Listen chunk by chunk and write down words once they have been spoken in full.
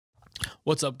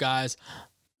What's up, guys?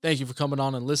 Thank you for coming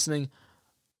on and listening.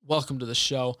 Welcome to the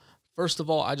show. First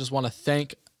of all, I just want to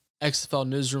thank XFL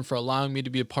Newsroom for allowing me to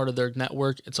be a part of their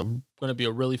network. It's going to be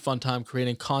a really fun time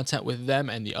creating content with them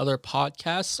and the other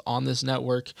podcasts on this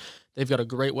network. They've got a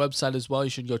great website as well. You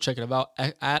should go check it out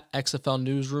at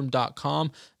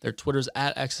xflnewsroom.com. Their Twitter's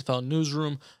at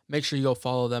xflnewsroom. Make sure you go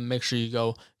follow them. Make sure you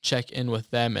go check in with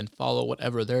them and follow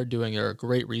whatever they're doing. They're a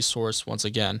great resource once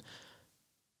again.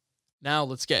 Now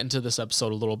let's get into this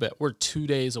episode a little bit. We're 2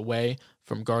 days away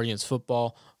from Guardians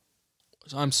football.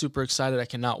 So I'm super excited. I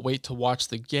cannot wait to watch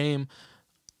the game.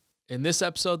 In this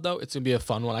episode, though, it's going to be a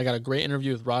fun one. I got a great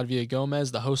interview with Rod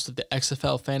Villagomez, the host of the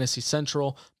XFL Fantasy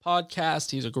Central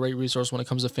podcast. He's a great resource when it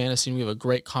comes to fantasy, and we have a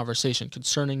great conversation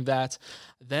concerning that.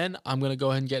 Then I'm going to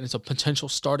go ahead and get into potential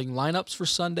starting lineups for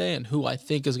Sunday and who I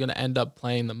think is going to end up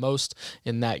playing the most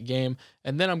in that game.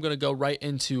 And then I'm going to go right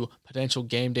into potential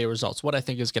game day results, what I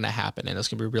think is going to happen, and it's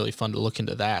going to be really fun to look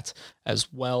into that as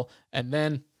well. And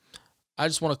then I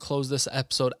just want to close this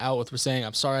episode out with saying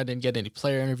I'm sorry I didn't get any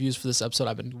player interviews for this episode.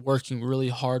 I've been working really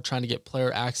hard trying to get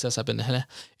player access. I've been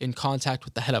in contact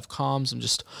with the head of comms. I'm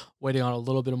just waiting on a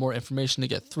little bit more information to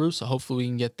get through, so hopefully we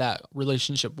can get that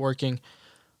relationship working.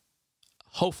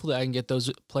 Hopefully I can get those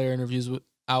player interviews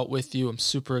out with you. I'm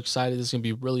super excited. This is going to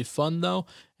be really fun, though,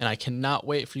 and I cannot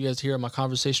wait for you guys to hear my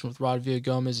conversation with Rod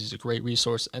Villagomez. He's a great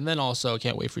resource, and then also I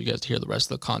can't wait for you guys to hear the rest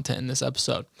of the content in this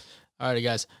episode. All right,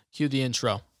 guys, cue the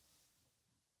intro.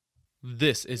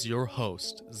 This is your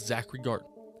host, Zachary Garten,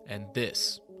 and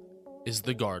this is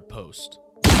The Guard Post.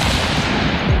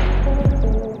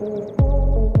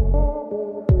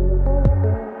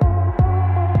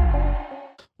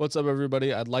 What's up,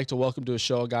 everybody? I'd like to welcome to a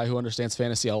show a guy who understands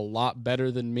fantasy a lot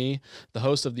better than me, the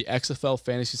host of the XFL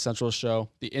Fantasy Central show,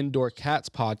 the Indoor Cats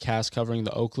podcast covering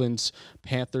the Oakland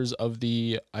Panthers of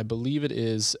the, I believe it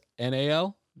is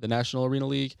NAL, the National Arena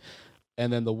League,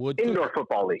 and then the Indoor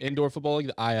Football League,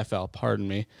 the IFL, pardon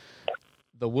me.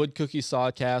 The Wood Cookie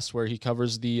Sawcast, where he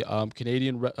covers the not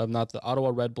the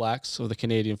Ottawa Red Blacks of the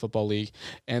Canadian Football League,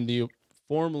 and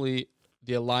formerly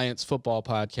the Alliance Football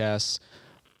Podcast,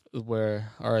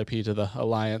 where RIP to the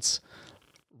Alliance,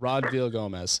 Rod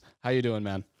Villagomez. How you doing,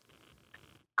 man?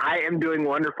 I am doing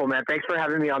wonderful, man. Thanks for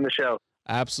having me on the show.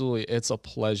 Absolutely. It's a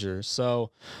pleasure. So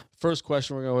first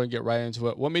question, we're going to get right into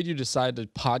it. What made you decide to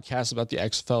podcast about the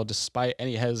XFL despite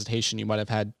any hesitation you might have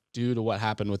had due to what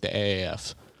happened with the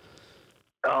AAF?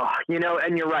 Oh,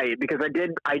 and you're right, because I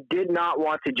did not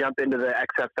want to jump into the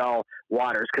XFL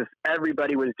waters because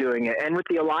everybody was doing it. And with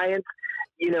the Alliance,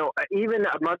 even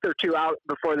a month or two out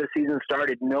before the season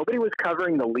started, nobody was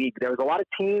covering the league. There was a lot of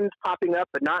teams popping up,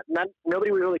 but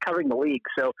nobody was really covering the league.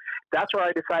 So that's where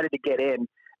I decided to get in.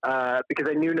 Because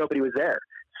I knew nobody was there.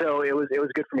 So it was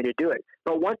good for me to do it.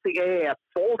 But once the AAF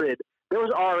folded, there was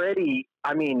already,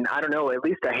 at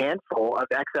least a handful of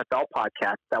XFL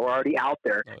podcasts that were already out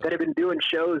there that have been doing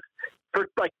shows for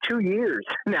like 2 years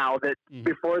now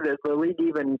before the league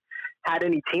even had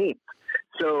any teams.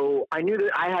 So I knew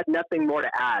that I had nothing more to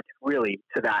add really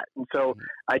to that. And so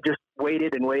I just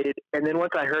waited and waited. And then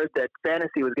once I heard that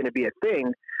fantasy was going to be a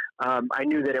thing, I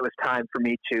knew that it was time for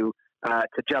me to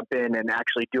jump in and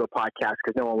actually do a podcast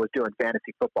because no one was doing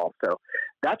fantasy football. So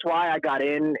that's why I got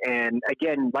in. And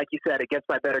again, like you said, against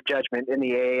my better judgment in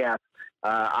the AAF,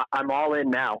 I'm all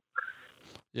in now.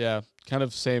 Yeah, kind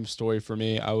of same story for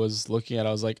me. I was looking at it,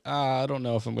 I was like, I don't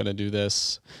know if I'm going to do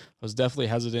this. I was definitely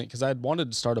hesitant because I had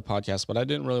wanted to start a podcast, but I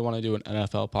didn't really want to do an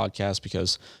NFL podcast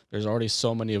because there's already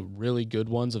so many really good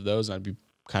ones of those. And I'd be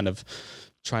kind of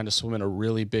trying to swim in a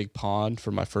really big pond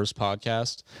for my first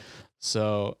podcast.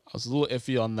 So I was a little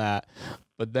iffy on that,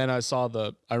 but then I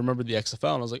remember the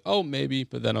XFL and I was like, oh, maybe.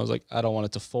 But then I was like, I don't want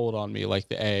it to fold on me like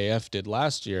the AAF did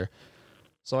last year.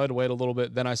 So I had to wait a little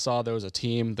bit. Then I saw there was a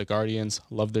team, the Guardians,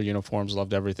 loved their uniforms,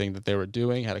 loved everything that they were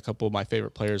doing. Had a couple of my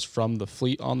favorite players from the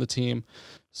fleet on the team.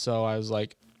 So I was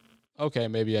like, okay,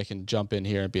 maybe I can jump in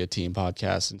here and be a team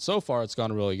podcast. And so far it's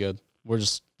gone really good. We're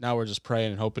just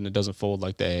praying and hoping it doesn't fold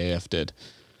like the AAF did.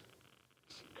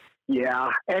 Yeah,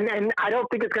 and I don't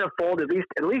think it's going to fold at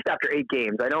least after 8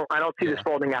 games. I don't see this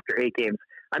folding after 8 games.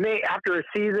 I may after a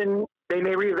season they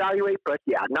may reevaluate, but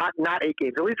yeah, not 8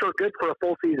 games. At least we're good for a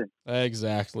full season.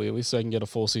 Exactly. At least I can get a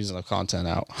full season of content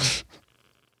out.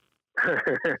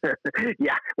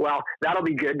 Yeah, well, that'll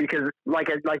be good because like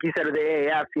you said with the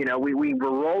AAF, we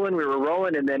were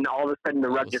rolling, and then all of a sudden the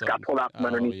rug just got pulled out from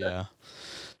underneath us.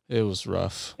 It was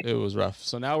rough.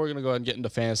 So now we're going to go ahead and get into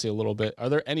fantasy a little bit. Are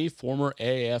there any former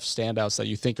AAF standouts that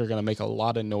you think are going to make a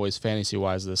lot of noise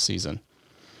fantasy-wise this season?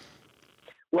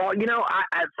 Well,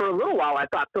 for a little while, I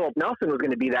thought Philip Nelson was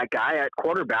going to be that guy at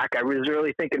quarterback. I was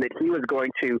really thinking that he was going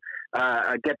to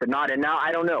get the nod. And now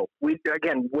I don't know.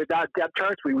 Without depth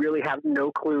charts, we really have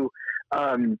no clue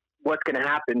what's going to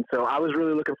happen. So I was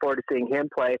really looking forward to seeing him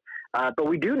play. But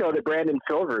we do know that Brandon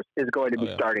Silvers is going to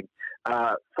be starting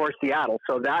for Seattle.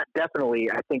 So that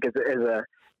definitely, I think, is a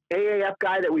AAF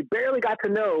guy that we barely got to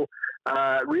know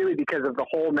really because of the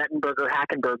whole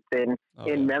Mettenberger-Hackenberg thing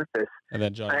in Memphis. And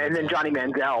then Johnny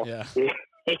Manziel. Yeah.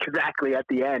 Exactly at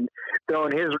the end,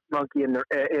 throwing his monkey in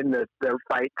the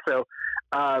fight. So,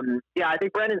 I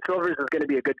think Brandon Silvers is going to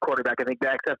be a good quarterback. I think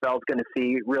the XFL is going to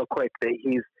see real quick that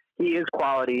he is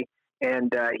quality,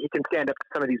 and he can stand up to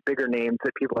some of these bigger names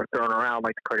that people are throwing around,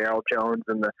 like the Cordero Jones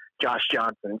and the Josh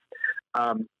Johnsons.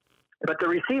 But the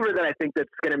receiver that I think that's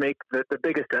going to make the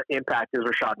biggest impact is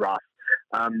Rashad Ross.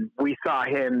 We saw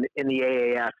him in the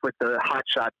AAF with the hot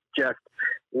shot just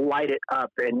light it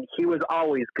up, and he was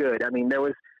always good. I mean,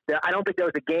 I don't think there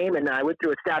was a game, and I went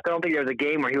through a stat, I don't think there was a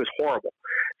game where he was horrible.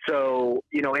 So,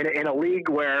 in a league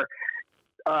where,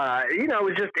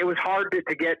 it was hard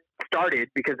to get started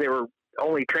because they were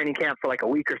only training camp for like a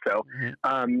week or so.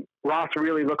 Mm-hmm. Ross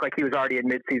really looked like he was already in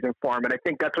midseason form, and I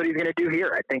think that's what he's going to do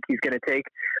here. I think he's going to take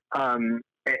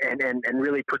and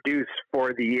really produce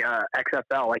for the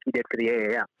XFL like he did for the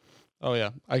AAF. Oh yeah,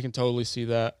 I can totally see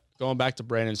that. Going back to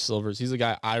Brandon Silvers, he's a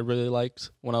guy I really liked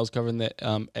when I was covering the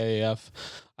AAF.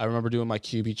 I remember doing my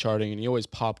QB charting, and he always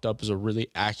popped up as a really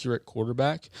accurate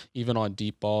quarterback. Even on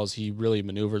deep balls, he really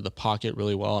maneuvered the pocket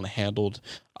really well and handled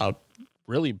a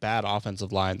really bad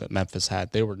offensive line that Memphis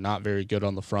had. They were not very good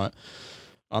on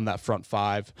that front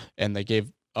five, and they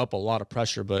gave up a lot of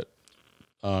pressure, but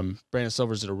Brandon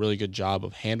Silvers did a really good job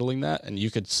of handling that, and you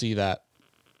could see that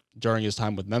during his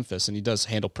time with Memphis, and he does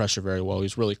handle pressure very well.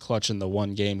 He's really clutch in the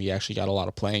one game. He actually got a lot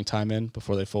of playing time in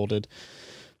before they folded.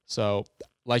 So,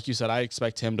 like you said, I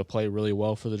expect him to play really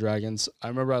well for the Dragons. I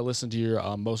remember I listened to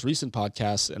your most recent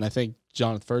podcast, and I think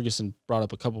Jonathan Ferguson brought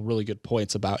up a couple really good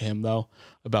points about him, though,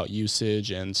 about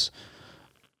usage and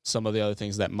some of the other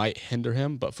things that might hinder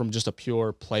him. But from just a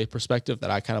pure play perspective that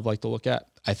I kind of like to look at,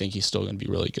 I think he's still going to be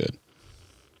really good.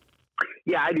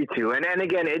 Yeah, I do too. And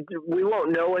again, we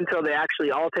won't know until they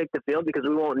actually all take the field because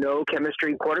we won't know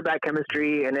chemistry, quarterback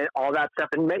chemistry, and all that stuff.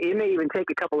 And it may even take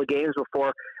a couple of games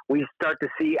before we start to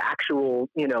see actual,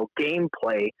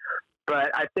 gameplay.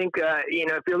 But I think,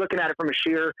 if you're looking at it from a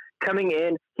sheer coming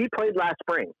in, he played last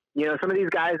spring. Some of these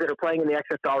guys that are playing in the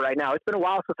XFL right now, it's been a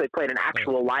while since they played an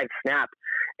actual live snap.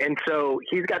 And so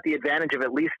he's got the advantage of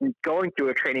at least going through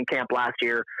a training camp last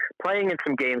year, playing in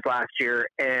some games last year,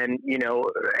 and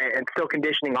still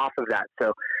conditioning off of that.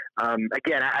 So,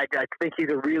 again, I think he's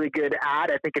a really good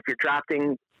add. I think if you're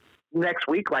drafting next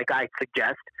week, like I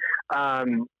suggest,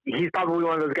 he's probably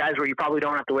one of those guys where you probably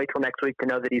don't have to wait till next week to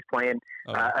know that he's playing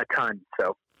a ton.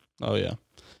 So. Oh, yeah.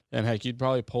 And heck, you'd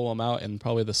probably pull him out in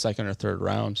probably the second or third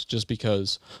round just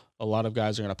because a lot of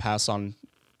guys are going to pass on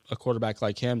a quarterback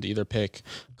like him to either pick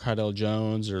Cordell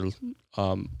Jones or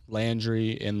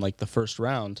Landry in like the first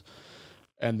round,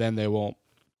 and then they won't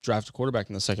draft a quarterback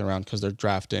in the second round because they're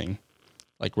drafting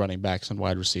like running backs and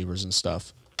wide receivers and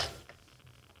stuff.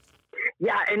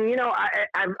 Yeah, and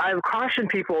I've cautioned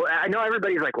people. I know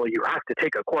everybody's like, well, you have to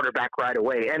take a quarterback right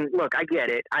away. And look, I get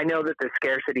it. I know that the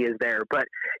scarcity is there, but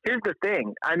here's the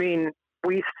thing. I mean,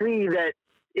 we see that,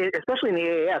 especially in the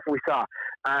AAF, we saw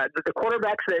that the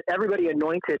quarterbacks that everybody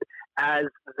anointed as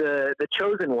the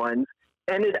chosen ones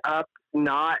ended up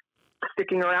not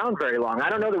sticking around very long. I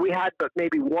don't know that we had but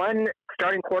maybe one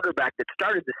starting quarterback that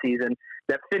started the season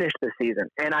that finished the season.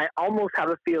 And I almost have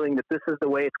a feeling that this is the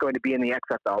way it's going to be in the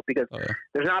XFL because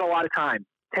there's not a lot of time.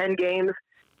 10 games,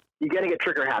 you're going to get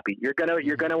trigger happy. You're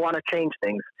going to want to change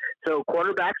things. So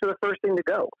quarterbacks are the first thing to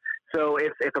go. So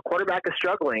if a quarterback is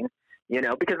struggling,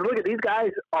 because look at these guys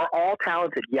are all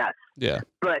talented, yes. Yeah.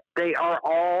 But they are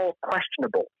all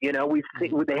questionable. We've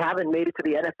seen they haven't made it to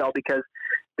the NFL because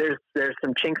there's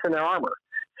some chinks in their armor.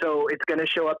 So it's going to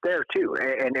show up there too,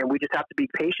 and we just have to be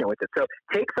patient with it. So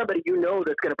take somebody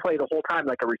that's going to play the whole time,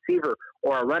 like a receiver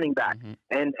or a running back,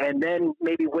 and then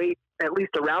maybe wait at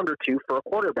least a round or two for a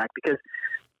quarterback because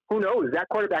who knows, that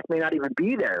quarterback may not even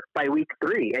be there by week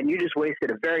 3, and you just wasted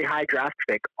a very high draft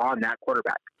pick on that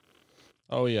quarterback.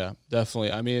 Oh yeah,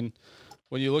 definitely. I mean,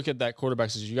 when you look at that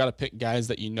quarterback, you got to pick guys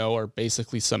that are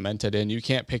basically cemented in. You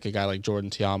can't pick a guy like Jordan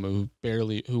Tiamu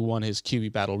who won his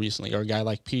QB battle recently, or a guy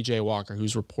like PJ Walker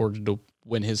who's reported to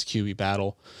win his QB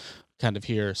battle kind of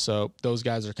here. So those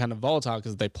guys are kind of volatile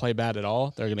because if they play bad at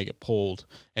all, they're going to get pulled.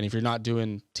 And if you're not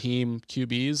doing team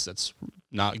QBs, that's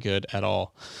not good at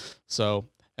all. So,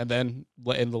 and then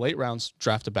in the late rounds,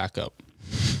 draft a backup.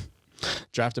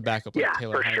 draft a backup like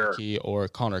Taylor sure. Heineke or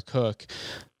Connor Cook,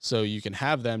 so you can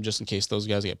have them just in case those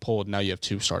guys get pulled. Now you have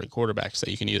 2 starting quarterbacks that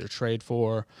you can either trade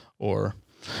for or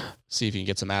see if you can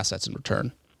get some assets in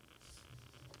return.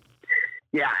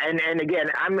 Yeah, and again,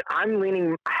 I'm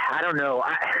leaning. I don't know.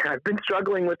 I've been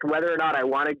struggling with whether or not I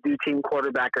want to do team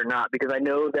quarterback or not, because I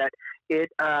know that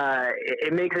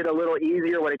it makes it a little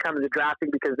easier when it comes to drafting,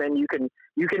 because then you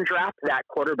can draft that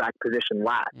quarterback position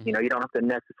last. Mm-hmm. You know, you don't have to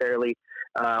necessarily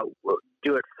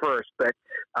do it first. But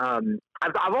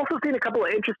I've also seen a couple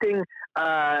of interesting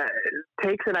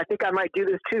takes, and I think I might do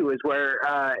this too, is where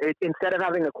instead of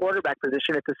having a quarterback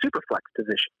position, it's a super flex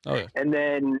position. Oh, yeah.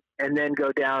 And then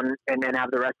go down and then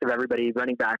have the rest of everybody,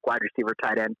 running back, wide receiver,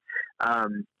 tight end,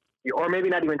 or maybe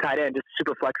not even tight end, just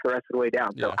super flex the rest of the way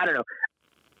down. Yeah. So I don't know.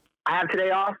 I have today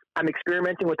off. I'm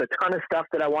experimenting with a ton of stuff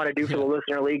that I want to do for the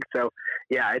listener league. So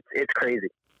yeah, it's crazy.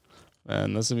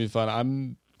 Man, this will be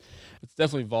fun. It's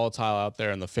definitely volatile out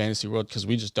there in the fantasy world because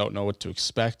we just don't know what to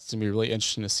expect. It's going to be really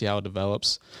interesting to see how it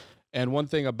develops. And one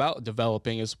thing about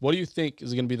developing is, what do you think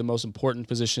is going to be the most important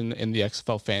position in the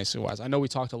XFL fantasy-wise? I know we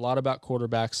talked a lot about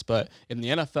quarterbacks, but in the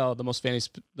NFL,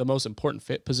 the most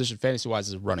important position fantasy-wise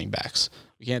is running backs.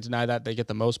 We can't deny that. They get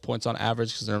the most points on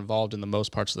average because they're involved in the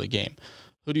most parts of the game.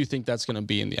 Who do you think that's going to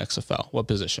be in the XFL? What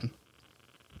position?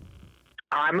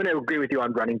 I'm going to agree with you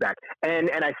on running back. And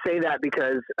I say that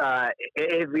because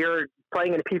if you're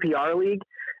playing in a PPR league,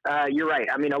 you're right.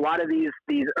 I mean, a lot of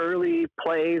these early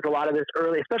plays, a lot of this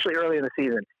early, especially early in the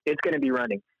season, it's going to be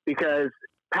running, because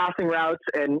passing routes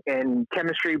and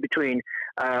chemistry between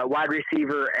wide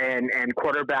receiver and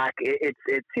quarterback, it's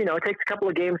it takes a couple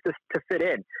of games to fit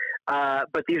in.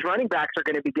 But these running backs are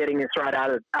going to be getting this right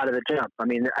out of the jump. I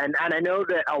mean, and I know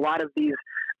that a lot of these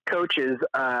coaches,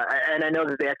 and I know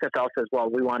that the XFL says, well,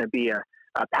 we want to be a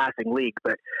passing league.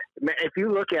 But if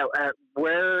you look at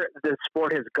where the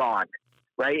sport has gone,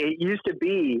 right, it used to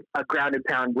be a ground and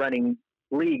pound running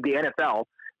league. The NFL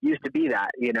used to be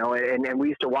that, and we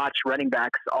used to watch running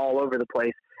backs all over the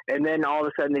place. And then all of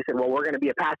a sudden they said, well, we're going to be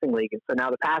a passing league. And so now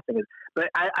the passing is, but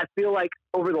I feel like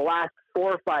over the last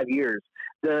 4 or 5 years,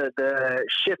 the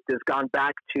shift has gone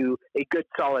back to a good,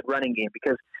 solid running game,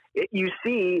 because you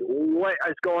see what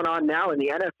is going on now in the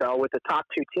NFL with the top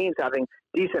 2 teams having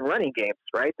decent running games,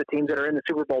 right? The teams that are in the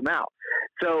Super Bowl now.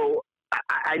 So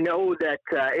I know that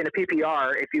in a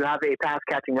PPR, if you have a pass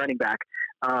catching running back,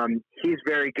 he's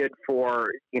very good for,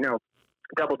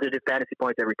 double-digit fantasy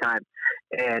points every time.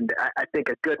 And I think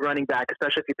a good running back,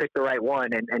 especially if you pick the right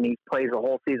one and he plays the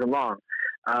whole season long,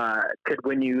 could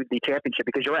win you the championship,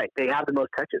 because you're right, they have the most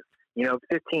touches.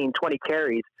 15, 20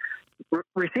 carries.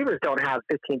 Receivers don't have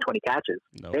 15, 20 catches.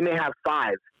 Nope. They may have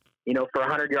 5, for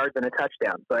 100 yards and a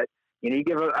touchdown. But, you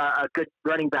give a good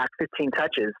running back 15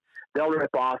 touches, they'll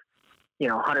rip off,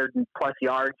 100 plus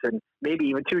yards and maybe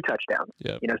even 2 touchdowns,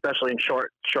 yep. Especially in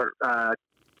short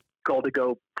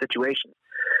goal-to-go situations.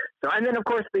 So, and then, of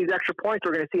course, these extra points,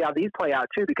 we're going to see how these play out,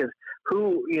 too, because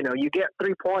you get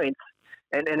 3 points,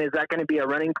 and is that going to be a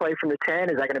running play from the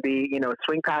 10? Is that going to be, a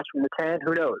swing pass from the 10?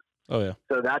 Who knows? Oh, yeah.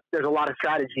 So there's a lot of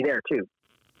strategy there, too.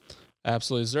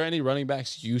 Absolutely. Is there any running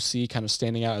backs you see kind of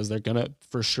standing out as they're going to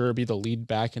for sure be the lead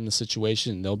back in the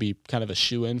situation? They'll be kind of a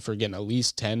shoe-in for getting at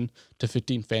least 10 to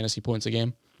 15 fantasy points a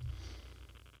game?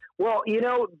 Well,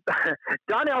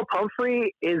 Donnell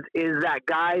Pumphrey is that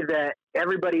guy that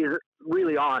everybody's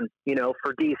really on,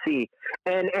 for DC.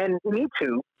 And me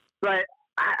too. But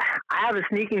I have a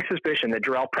sneaking suspicion that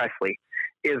Jarrell Presley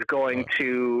is going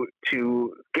to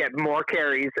get more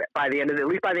carries by the end of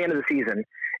the season,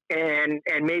 and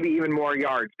maybe even more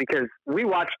yards, because we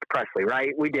watched Presley,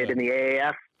 right? We did in the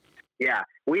AAF. Yeah,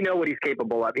 we know what he's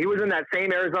capable of. He was in that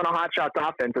same Arizona Hotshots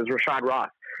offense as Rashad Ross.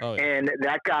 Oh, yeah. And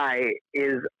that guy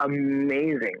is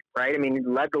amazing, right? I mean, he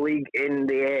led the league in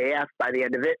the AAF by the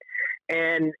end of it.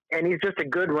 And he's just a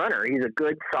good runner. He's a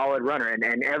good, solid runner.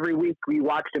 And every week we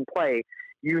watched him play,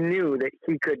 you knew that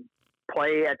he could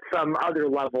play at some other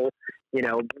level,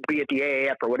 be it the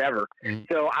AAF or whatever. Mm.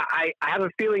 So I have a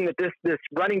feeling that this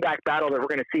running back battle that we're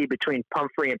going to see between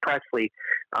Pumphrey and Presley,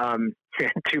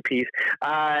 2-piece,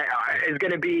 is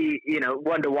going to be,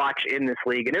 one to watch in this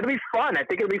league. And it'll be fun. I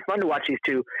think it'll be fun to watch these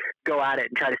two go at it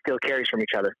and try to steal carries from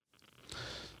each other.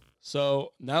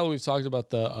 So now that we've talked about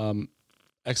the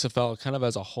XFL kind of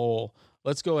as a whole,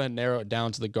 let's go ahead and narrow it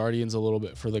down to the Guardians a little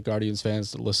bit for the Guardians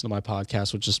fans that listen to my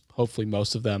podcast, which is hopefully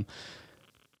most of them.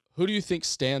 Who do you think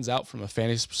stands out from a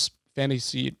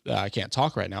fantasy I can't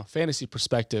talk right now, fantasy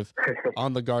perspective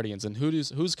on the Guardians, and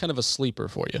who's kind of a sleeper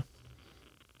for you?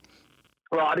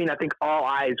 Well, I mean, I think all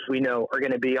eyes we know are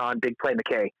going to be on Big Play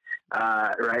McKay,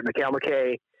 right? Mikhail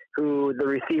McKay, who the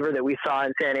receiver that we saw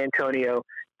in San Antonio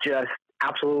just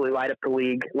absolutely light up the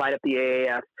league, light up the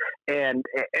AAF. And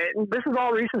this is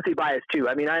all recency bias too.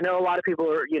 I mean, I know a lot of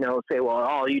people are, say, well,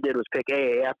 all you did was pick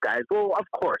AAF guys. Well, of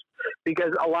course,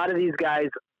 because a lot of these guys,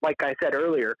 like I said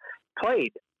earlier,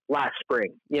 played last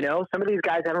spring. Some of these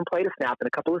guys haven't played a snap in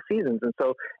a couple of seasons. And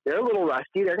so they're a little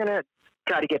rusty. They're going to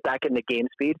try to get back into game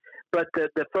speed. But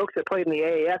the folks that played in the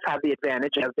AAF have the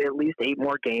advantage of at least 8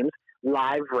 more games,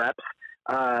 live reps,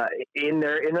 in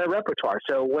their repertoire.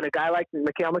 So when a guy like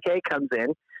Mikhail McKay comes in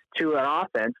to an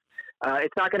offense,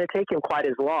 it's not going to take him quite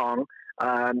as long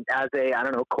as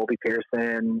Colby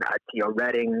Pearson, Theo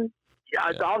Redding,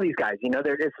 all these guys.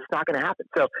 It's just not going to happen.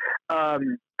 So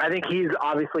I think he's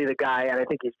obviously the guy, and I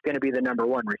think he's going to be the number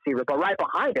one receiver. But right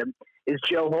behind him is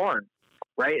Joe Horn,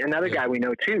 right? Another guy we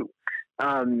know too,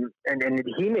 and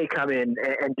he may come in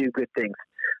and do good things.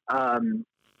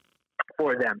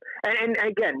 For them. And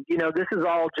again, this is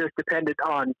all just dependent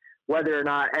on whether or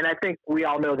not, and I think we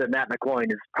all know that Matt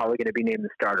McGloin is probably going to be named the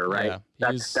starter, right?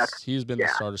 Yeah, he's been the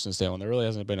starter since day one. There really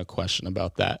hasn't been a question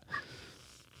about that.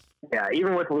 Yeah,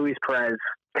 even with Luis Perez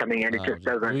coming in, it just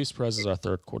doesn't. Luis Perez is our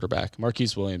third quarterback.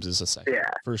 Marquise Williams is a second,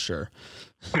 for sure.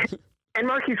 And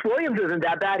Marquise Williams isn't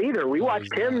that bad either. We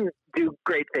watched him do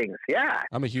great things. Yeah,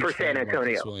 I'm a huge for fan San Antonio. of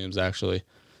Marquise Williams, actually.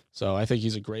 So I think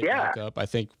he's a great backup. I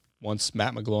think once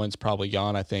Matt McGloin's probably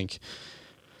gone, I think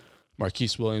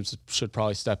Marquise Williams should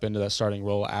probably step into that starting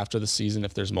role after the season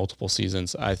if there's multiple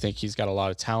seasons. I think he's got a lot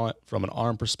of talent from an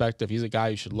arm perspective. He's a guy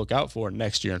you should look out for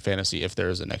next year in fantasy if there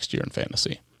is a next year in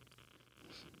fantasy.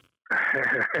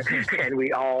 And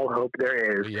we all hope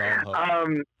there is.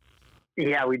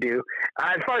 Yeah, we do.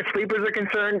 As far as sleepers are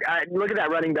concerned, look at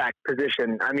that running back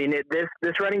position. I mean,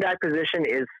 this running back position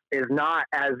is not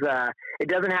as it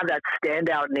doesn't have that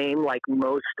standout name like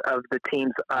most of the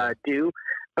teams do,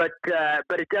 but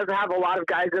it does have a lot of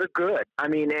guys that are good. I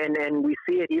mean, and we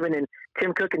see it even in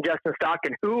Tim Cook and Justin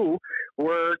Stockton, who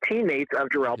were teammates of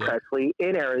Jarrell Presley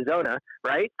in Arizona,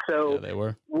 right? So they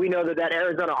were. We know that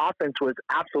Arizona offense was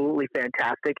absolutely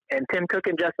fantastic, and Tim Cook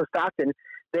and Justin Stockton,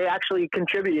 they actually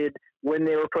contributed when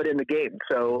they were put in the game.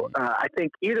 So I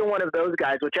think either one of those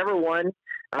guys, whichever one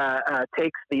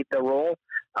takes the role,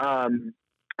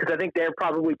 because I think they're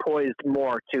probably poised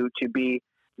more to be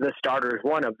the starters,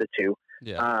 one of the two.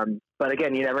 Yeah. But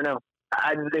again, you never know.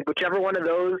 I think whichever one of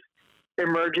those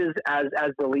emerges as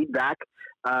the lead back,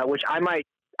 which I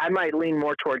might lean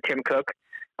more toward Tim Cook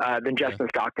than Justin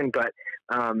Stockton, but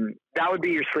that would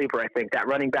be your sleeper, I think, that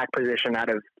running back position out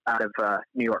of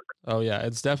New York. Oh yeah,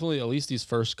 it's definitely, at least these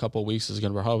first couple of weeks, is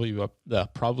going to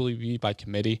probably be by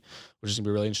committee, which is going to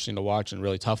be really interesting to watch and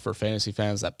really tough for fantasy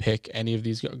fans that pick any of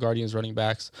these Guardians running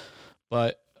backs.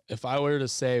 But if I were to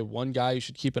say one guy you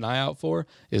should keep an eye out for,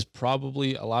 is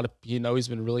probably he's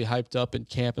been really hyped up in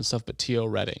camp and stuff, but Theo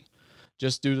Redding,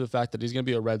 just due to the fact that he's going to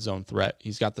be a red zone threat.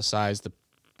 He's got the size,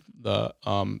 the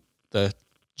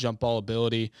jump ball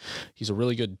ability. He's a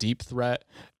really good deep threat,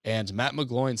 and Matt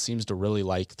McGloin seems to really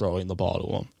like throwing the ball to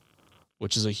him,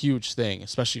 which is a huge thing,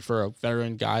 especially for a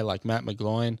veteran guy like Matt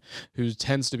McGloin, who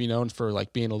tends to be known for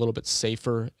being a little bit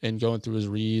safer in going through his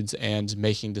reads and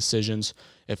making decisions.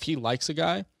 If he likes a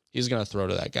guy, he's going to throw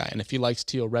to that guy. And if he likes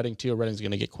Theo Redding's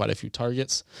going to get quite a few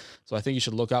targets. So I think you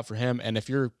should look out for him. And if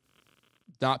you're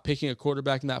not picking a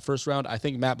quarterback in that first round, I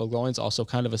think Matt McGloin's also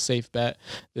kind of a safe bet.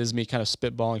 This is me kind of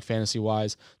spitballing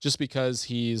fantasy-wise, just because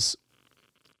he's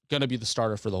going to be the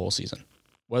starter for the whole season.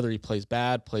 Whether he plays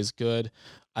bad, plays good,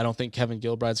 I don't think Kevin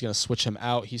Gilbride's going to switch him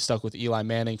out. He stuck with Eli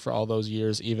Manning for all those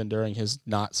years, even during his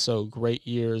not-so-great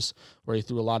years where he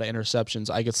threw a lot of interceptions.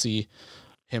 I could see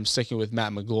him sticking with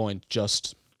Matt McGloin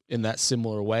just in that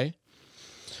similar way.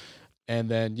 And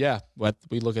then,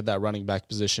 we look at that running back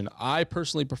position. I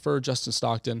personally prefer Justin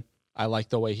Stockton. I like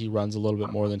the way he runs a little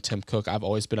bit more than Tim Cook. I've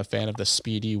always been a fan of the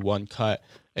speedy, one-cut,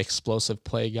 explosive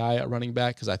play guy at running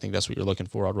back, because I think that's what you're looking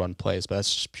for on run plays. But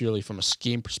that's just purely from a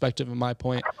scheme perspective in my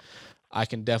point. I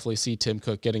can definitely see Tim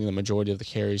Cook getting the majority of the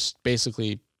carries,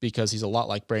 basically because he's a lot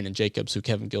like Brandon Jacobs, who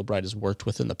Kevin Gilbride has worked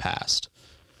with in the past.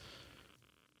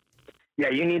 Yeah,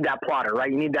 you need that plotter, right?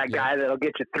 You need that guy that'll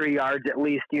get you 3 yards at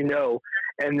least,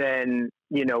 and then,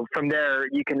 from there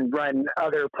you can run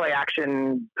other play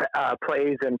action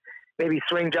plays and maybe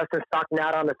swing Justin Stockton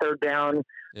out on the third down.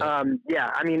 Yeah.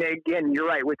 I mean, again, you're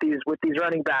right with these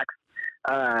running backs.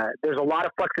 There's a lot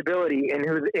of flexibility in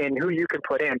who you can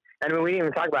put in. And we didn't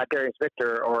even talk about Darius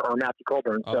Victor or Matthew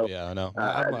Colburn. So, I know.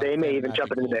 They may even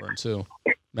jump into the mix too.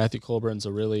 Matthew Colburn's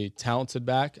a really talented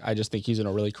back. I just think he's in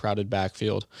a really crowded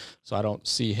backfield. So I don't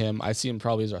see him. I see him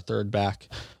probably as our third back,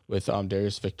 with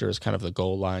Darius Victor as kind of the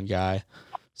goal line guy.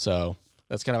 So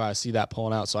that's kind of how I see that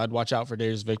pulling out. So I'd watch out for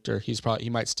Darius Victor. He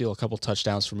might steal a couple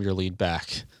touchdowns from your lead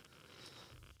back.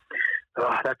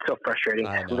 Oh, that's so frustrating.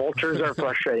 Vultures are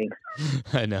frustrating.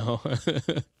 I know.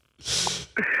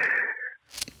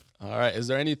 All right. Is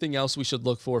there anything else we should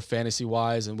look for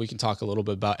fantasy-wise? And we can talk a little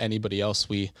bit about anybody else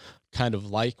we kind of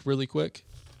like really quick.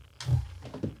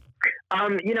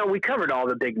 We covered all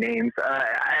the big names.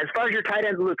 As far as your tight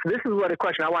ends, look, this is what a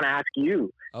question I want to ask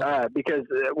you, because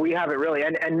we haven't really,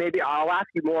 and maybe I'll ask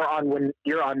you more on when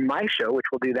you're on my show, which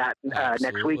we'll do that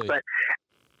next week. But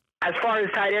as far as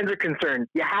tight ends are concerned,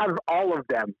 you have all of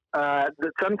them.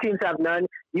 Some teams have none.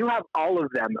 You have all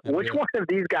of them. Which one of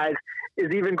these guys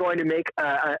is even going to make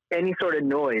any sort of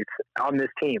noise on this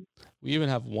team? We even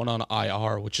have one on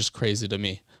IR, which is crazy to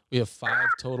me. We have 5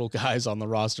 total guys on the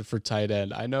roster for tight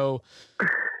end. I know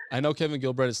Kevin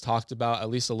Gilbreth has talked about at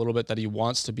least a little bit that he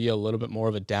wants to be a little bit more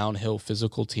of a downhill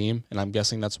physical team, and I'm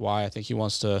guessing that's why I think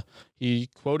he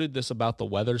quoted this about the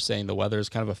weather, saying the weather is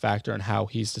kind of a factor in how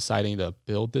he's deciding to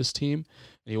build this team,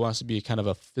 and he wants to be kind of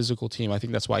a physical team. I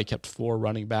think that's why he kept 4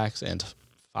 running backs and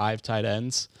 5 tight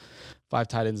ends. 5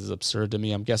 tight ends is absurd to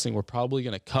me. I'm guessing we're probably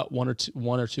going to cut one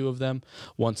or two of them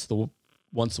once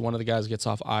one of the guys gets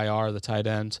off IR, the tight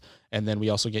end, and then we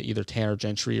also get either Tanner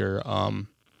Gentry or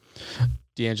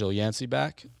D'Angelo Yancey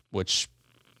back, which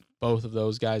both of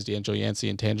those guys, D'Angelo Yancey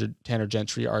and Tanner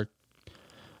Gentry, are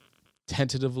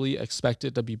tentatively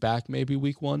expected to be back maybe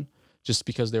week 1, just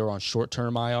because they were on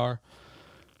short-term IR.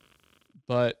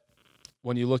 But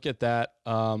when you look at that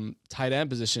tight end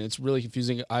position, it's really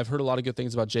confusing. I've heard a lot of good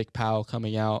things about Jake Powell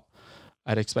coming out.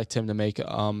 I'd expect him to make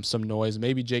some noise.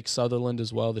 Maybe Jake Sutherland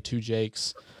as well, the 2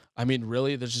 Jakes. I mean,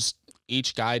 really, there's just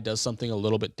each guy does something a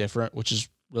little bit different, which is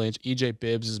really interesting. EJ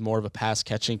Bibbs is more of a pass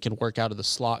catching, can work out of the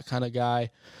slot kind of guy.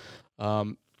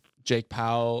 Jake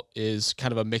Powell is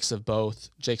kind of a mix of both.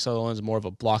 Jake Sutherland is more of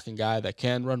a blocking guy that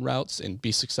can run routes and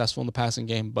be successful in the passing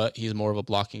game, but he's more of a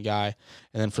blocking guy.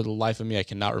 And then for the life of me, I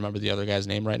cannot remember the other guy's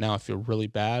name right now. I feel really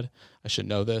bad. I should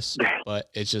know this, but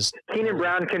it's just Keenan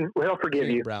Brown he'll forgive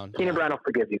you. Keenan Brown will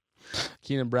forgive you.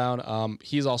 Keenan Brown,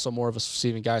 he's also more of a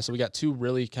receiving guy. So we got 2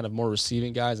 really kind of more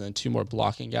receiving guys and then 2 more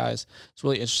blocking guys. It's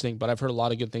really interesting, but I've heard a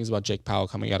lot of good things about Jake Powell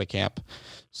coming out of camp.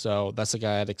 So that's a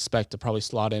guy I'd expect to probably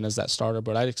slot in as that starter,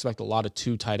 but I'd expect a lot of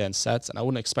 2 tight end sets, and I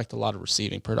wouldn't expect a lot of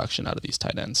receiving production out of these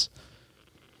tight ends.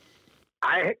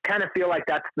 I kind of feel like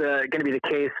that's going to be the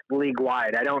case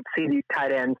league-wide. I don't see these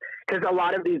tight ends because a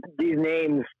lot of these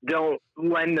names don't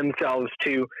lend themselves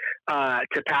to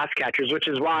pass catchers, which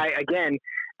is why, again,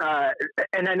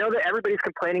 and I know that everybody's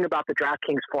complaining about the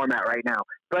DraftKings format right now,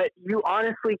 but you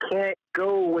honestly can't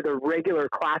go with a regular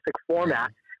classic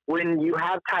format when you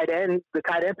have the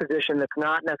tight end position that's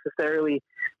not necessarily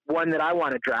one that I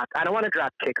want to draft. I don't want to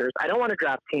draft kickers. I don't want to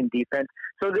draft team defense.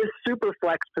 So this super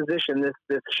flex position,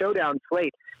 this showdown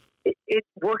slate, it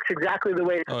works exactly the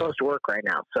way it's supposed to work right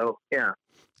now. So,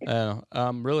 yeah.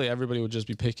 Really, everybody would just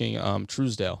be picking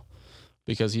Truesdale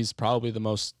because he's probably the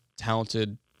most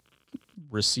talented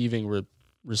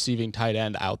receiving tight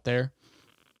end out there,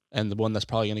 and the one that's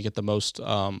probably going to get the most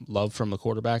love from the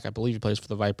quarterback. I believe he plays for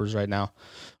the Vipers right now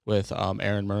with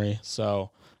Aaron Murray.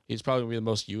 So he's probably going to be the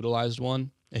most utilized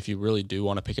one. If you really do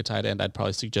want to pick a tight end, I'd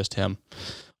probably suggest him.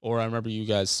 Or I remember you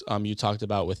guys, you talked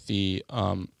about with the,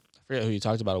 I forget who you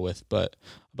talked about it with, but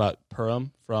about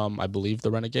Perham from, I believe,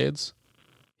 the Renegades.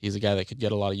 He's a guy that could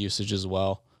get a lot of usage as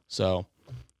well. So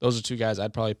those are 2 guys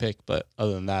I'd probably pick. But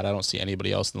other than that, I don't see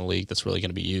anybody else in the league that's really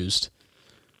going to be used.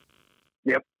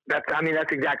 Yep. That's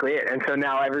exactly it. And so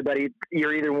now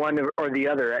you're either one or the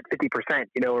other at 50%,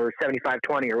 or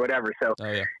 75-20 or whatever. So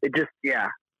it just,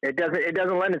 it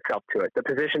doesn't lend itself to it. The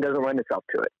position doesn't lend itself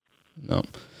to it. No.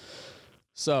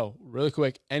 So really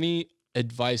quick, any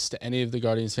advice to any of the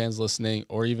Guardians fans listening,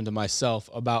 or even to myself,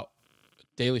 about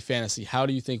daily fantasy? How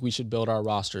do you think we should build our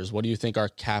rosters? What do you think our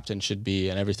captain should be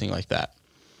and everything like that?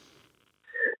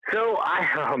 So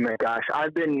oh my gosh,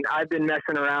 I've been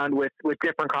messing around with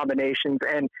different combinations,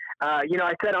 and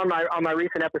I said on my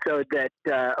recent episode that,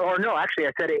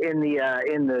 I said it in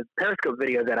the Periscope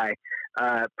video that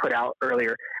I put out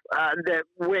earlier, that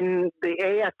when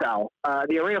the AFL,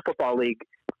 the Arena Football League,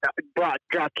 brought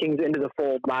DraftKings into the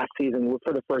fold last season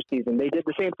for the first season, they did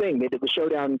the same thing. They did the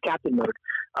showdown captain mode,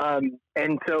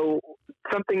 and so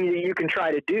something that you can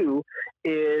try to do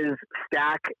is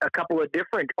stack a couple of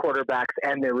different quarterbacks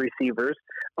and their receivers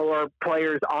or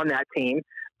players on that team.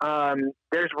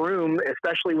 There's room,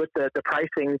 especially with the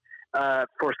pricing,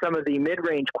 for some of the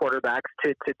mid-range quarterbacks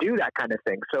to do that kind of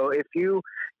thing. So if you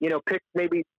pick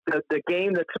maybe the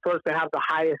game that's supposed to have the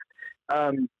highest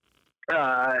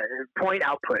point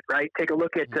output, right? Take a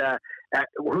look at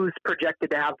who's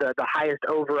projected to have the highest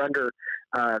over-under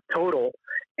total,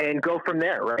 and go from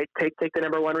there, right? Take the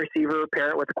number one receiver, pair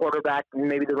it with the quarterback,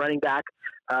 maybe the running back,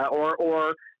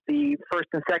 or the first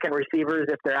and second receivers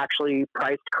if they're actually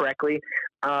priced correctly,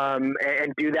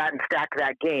 and do that and stack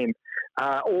that game.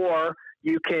 Or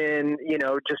you can,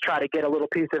 just try to get a little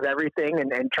piece of everything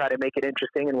and try to make it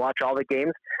interesting and watch all the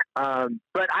games.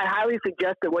 But I highly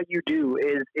suggest that what you do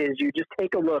is you just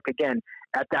take a look again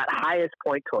at that highest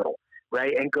point total,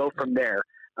 right? And go from there.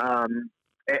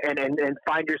 And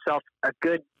find yourself a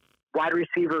good wide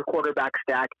receiver quarterback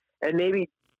stack, and maybe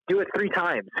do it 3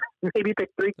 times. Maybe pick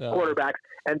 3 quarterbacks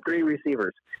and 3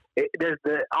 receivers.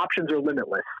 The options are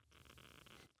limitless.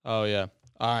 Oh, yeah.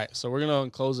 All right, so we're going to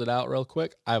close it out real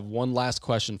quick. I have one last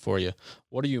question for you.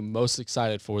 What are you most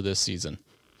excited for this season?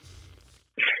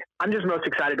 I'm just most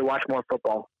excited to watch more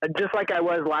football. Just like I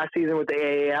was last season with the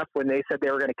AAF when they said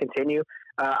they were going to continue.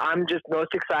 I'm just most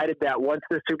excited that once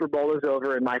the Super Bowl is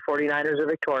over and my 49ers are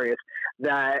victorious,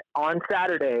 that on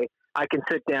Saturday I can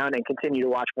sit down and continue to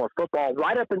watch more football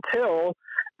right up until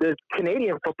the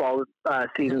Canadian football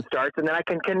season starts, and then I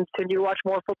can continue to watch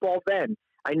more football then.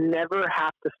 I never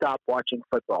have to stop watching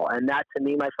football. And that, to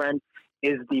me, my friend,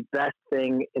 is the best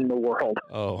thing in the world.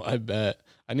 Oh, I bet.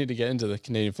 I need to get into the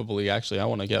Canadian Football League. Actually, I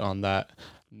want to get on that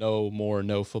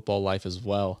no football life as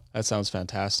well. That sounds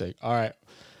fantastic. All right.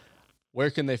 Where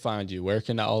can they find you? Where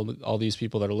can all these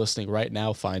people that are listening right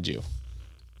now find you?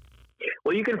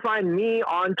 Well, you can find me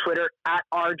on Twitter at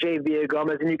RJ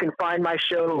Villagomez, and you can find my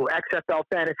show, XFL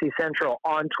Fantasy Central,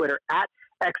 on Twitter at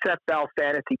XFL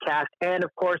Fantasy Cast, and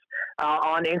of course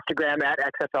on Instagram at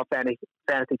XFL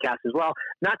Fantasy Cast as well.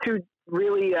 Not too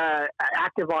really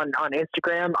active on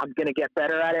Instagram. I'm going to get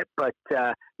better at it, but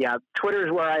yeah, Twitter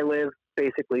is where I live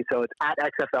basically. So it's at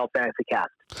XFL Fantasy Cast.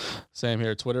 Same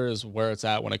here. Twitter is where it's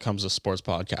at when it comes to sports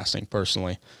podcasting.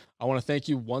 Personally, I want to thank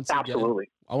you once again. Absolutely.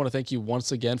 I want to thank you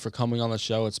once again for coming on the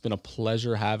show. It's been a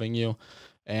pleasure having you.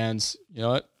 And you know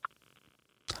what?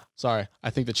 Sorry, I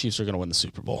think the Chiefs are going to win the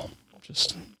Super Bowl.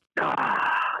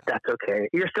 That's okay.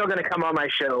 You're still going to come on my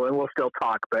show and we'll still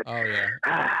talk, but oh yeah.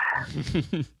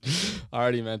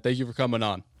 Alrighty, man. Thank you for coming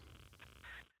on.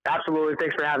 Absolutely.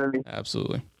 Thanks for having me.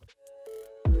 Absolutely.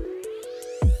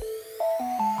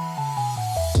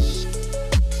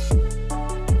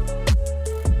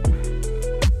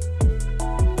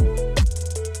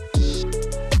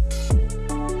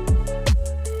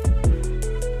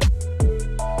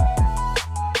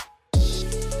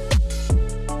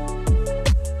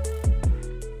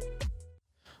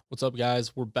 What's up,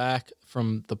 guys? We're back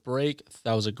from the break.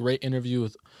 That was a great interview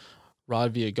with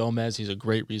Rod Villagomez. He's a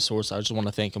great resource. I just want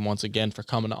to thank him once again for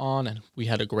coming on, and we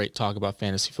had a great talk about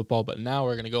fantasy football. But now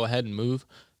we're going to go ahead and move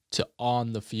to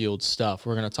on-the-field stuff.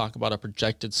 We're going to talk about a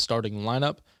projected starting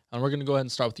lineup, and we're going to go ahead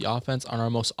and start with the offense on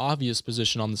our most obvious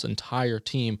position on this entire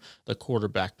team, the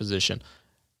quarterback position.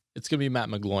 It's going to be Matt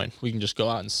McGloin. We can just go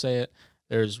out and say it.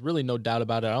 There's really no doubt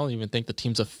about it. I don't even think the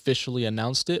team's officially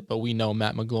announced it, but we know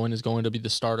Matt McGloin is going to be the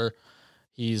starter.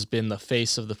 He's been the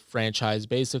face of the franchise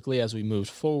basically as we move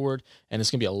forward, and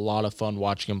it's going to be a lot of fun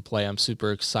watching him play. I'm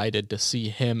super excited to see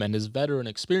him and his veteran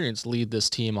experience lead this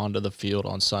team onto the field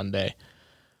on Sunday.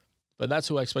 But that's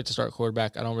who I expect to start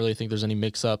quarterback. I don't really think there's any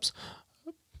mix-ups.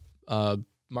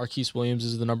 Marquise Williams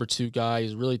is the number 2 guy.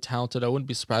 He's really talented. I wouldn't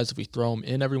be surprised if we throw him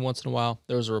in every once in a while.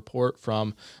 There was a report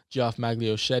from Geoff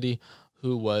Magliochetti,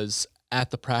 who was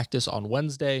at the practice on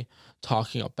Wednesday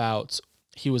talking about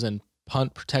he was in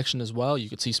punt protection as well. You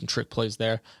could see some trick plays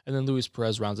there. And then Luis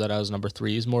Perez rounds that out as number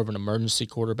 3. He's more of an emergency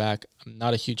quarterback. I'm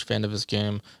not a huge fan of his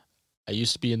game. I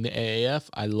used to be in the AAF.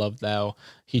 I loved how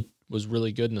he was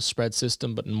really good in the spread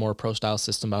system, but in more pro-style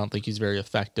system, I don't think he's very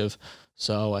effective.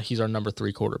 So he's our number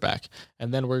 3 quarterback.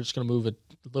 And then we're just going to move a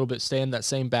little bit, stay in that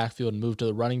same backfield and move to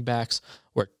the running backs,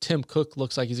 where Tim Cook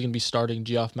looks like he's going to be starting.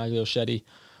 Geoff Magliochetti,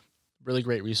 really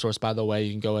great resource, by the way.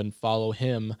 You can go ahead and follow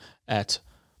him at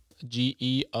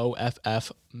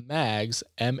GEOFF Mags,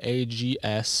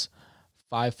 MAGS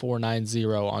 5490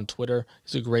 on Twitter.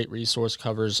 He's a great resource,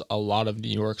 covers a lot of New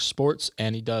York sports,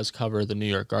 and he does cover the New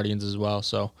York Guardians as well.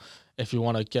 So if you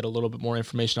want to get a little bit more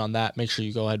information on that, make sure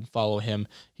you go ahead and follow him.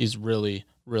 He's really,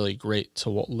 really great to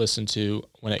listen to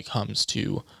when it comes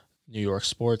to New York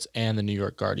sports and the New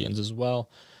York Guardians as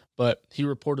well. But he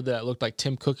reported that it looked like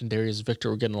Tim Cook and Darius Victor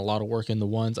were getting a lot of work in the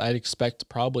ones. I'd expect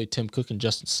probably Tim Cook and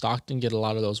Justin Stockton get a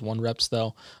lot of those 1 reps,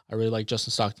 though. I really like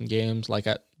Justin Stockton's game,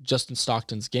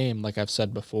 like I've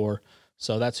said before.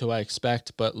 So that's who I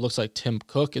expect. But it looks like Tim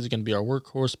Cook is going to be our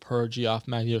workhorse per Geoff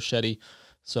Magliochetti.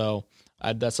 So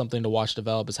that's something to watch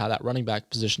develop, is how that running back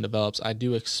position develops. I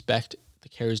do expect the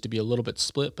carries to be a little bit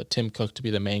split, but Tim Cook to be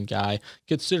the main guy,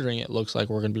 considering it looks like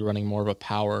we're going to be running more of a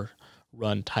power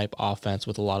run type offense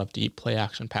with a lot of deep play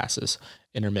action passes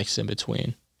intermixed in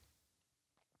between.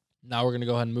 Now we're going to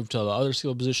go ahead and move to the other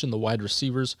skill position, the wide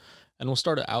receivers, and we'll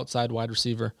start at outside wide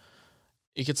receiver.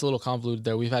 It gets a little convoluted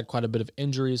there. We've had quite a bit of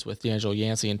injuries with D'Angelo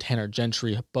Yancey and Tanner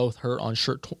Gentry, both hurt on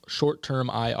short-term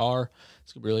IR.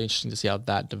 It's going to be really interesting to see how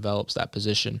that develops, that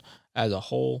position as a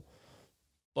whole.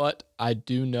 But I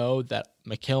do know that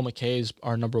Mikhail McKay is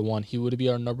our number one. He would be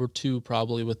our number two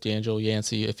probably with D'Angelo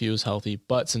Yancey if he was healthy.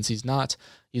 But since he's not,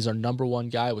 he's our number one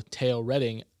guy with Teo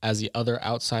Redding as the other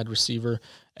outside receiver.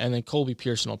 And then Colby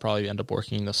Pearson will probably end up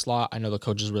working in the slot. I know the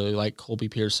coaches really like Colby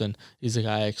Pearson. He's a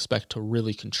guy I expect to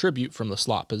really contribute from the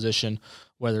slot position,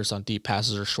 whether it's on deep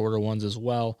passes or shorter ones as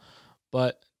well.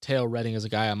 But Teo Redding is a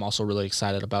guy I'm also really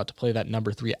excited about to play that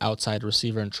number 3 outside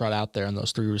receiver and trot out there in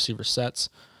those 3 receiver sets.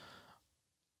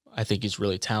 I think he's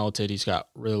really talented. He's got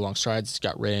really long strides. He's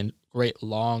got great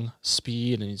long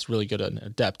speed, and he's really good and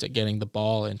adept at getting the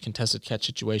ball in contested catch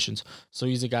situations. So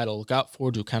he's a guy to look out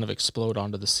for to kind of explode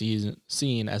onto the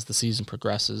scene as the season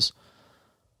progresses.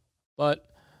 But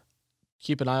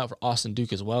keep an eye out for Austin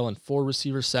Duke as well in 4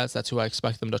 receiver sets. That's who I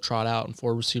expect them to trot out in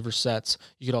 4 receiver sets.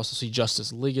 You could also see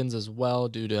Justice Liggins as well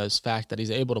due to his fact that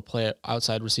he's able to play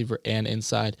outside receiver and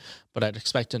inside. But I'd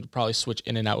expect him to probably switch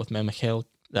in and out with Mikhail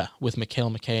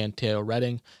McKay and Teo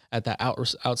Redding at that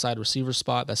outside receiver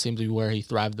spot. That seems to be where he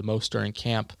thrived the most during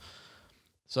camp.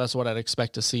 So that's what I'd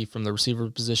expect to see from the receiver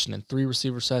position in 3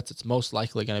 receiver sets. It's most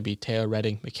likely going to be Teo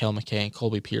Redding, Mikhail McKay, and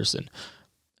Colby Pearson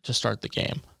to start the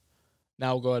game.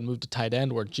 Now we'll go ahead and move to tight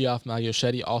end, where Geoff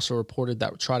Maliochetti also reported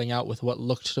that trotting out with what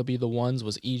looked to be the ones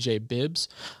was E.J. Bibbs.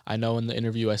 I know in the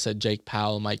interview I said Jake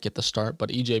Powell might get the start,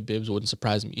 but E.J. Bibbs wouldn't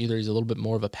surprise me either. He's a little bit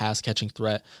more of a pass-catching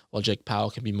threat, while Jake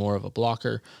Powell can be more of a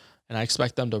blocker. And I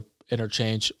expect them to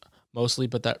interchange mostly,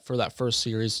 but that for that first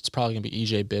series, it's probably going to be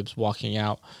E.J. Bibbs walking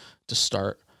out to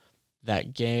start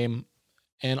that game.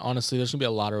 And honestly, there's going to be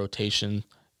a lot of rotation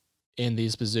in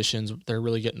these positions. They're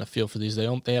really getting a feel for these. They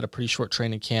had a pretty short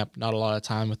training camp, not a lot of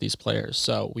time with these players.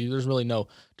 So there's really no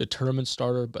determined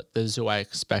starter, but this is who I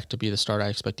expect to be the starter. I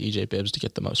expect EJ Bibbs to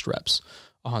get the most reps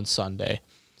on Sunday.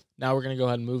 Now we're going to go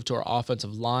ahead and move to our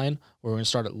offensive line, where we're going to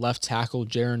start at left tackle,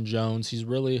 Jaron Jones. He's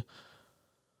really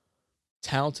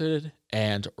talented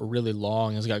and really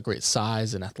long. He's got great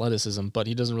size and athleticism, but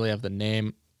he doesn't really have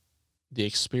the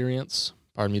experience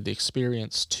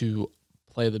to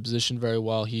play the position very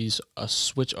well. He's a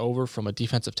switch over from a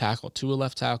defensive tackle to a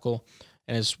left tackle,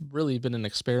 and it's really been an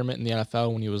experiment in the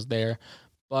NFL when he was there.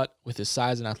 But with his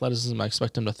size and athleticism, I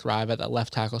expect him to thrive at that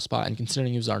left tackle spot. And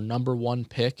considering he was our number 1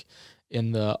 pick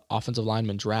in the offensive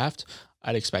lineman draft,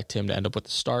 I'd expect him to end up with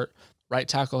the start. Right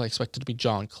tackle, I expect it to be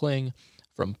John Kling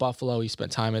from Buffalo. He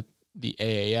spent time at the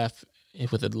AAF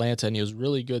with Atlanta, and he was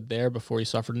really good there before he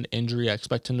suffered an injury. I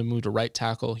expect him to move to right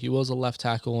tackle. He was a left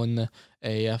tackle in the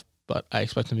AAF, but I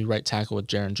expect him to be right tackle with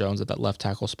Jaron Jones at that left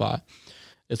tackle spot.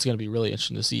 It's going to be really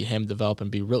interesting to see him develop and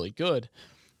be really good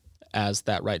as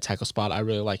that right tackle spot. I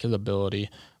really like his ability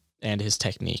and his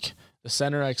technique. The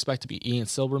center I expect to be Ian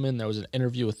Silverman. There was an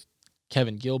interview with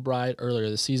Kevin Gilbride earlier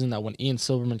this season that when Ian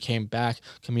Silverman came back,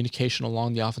 communication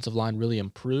along the offensive line really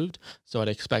improved. So I'd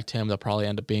expect him to probably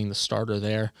end up being the starter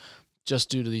there, just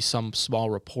due to some small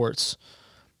reports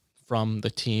from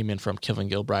the team and from Kevin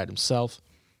Gilbride himself.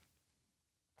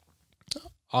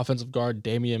 Offensive guard,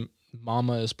 Damian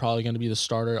Mama is probably going to be the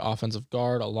starter offensive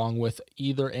guard, along with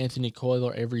either Anthony Coyle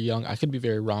or Avery Young. I could be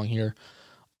very wrong here.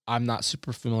 I'm not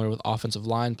super familiar with offensive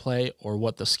line play or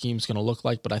what the scheme's going to look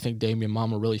like, but I think Damian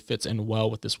Mama really fits in well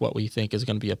with what we think is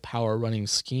going to be a power running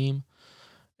scheme.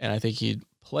 And I think he'd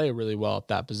play really well at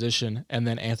that position. And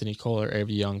then Anthony Coyle or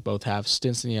Avery Young both have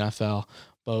stints in the NFL.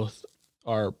 Both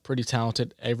are pretty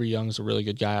talented. Avery Young's a really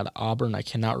good guy out of Auburn. I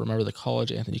cannot remember the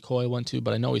college Anthony Coyle went to,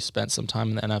 but I know he spent some time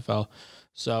in the NFL.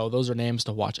 So those are names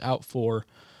to watch out for.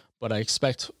 But I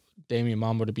expect Damian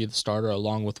Mambo to be the starter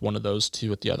along with one of those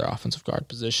two at the other offensive guard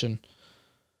position.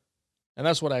 And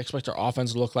that's what I expect our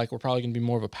offense to look like. We're probably going to be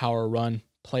more of a power run,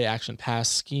 play action pass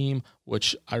scheme,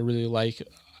 which I really like.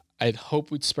 I'd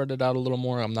hope we'd spread it out a little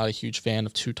more. I'm not a huge fan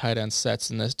of 2 tight end sets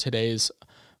in today's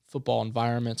football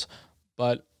environment,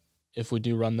 but if we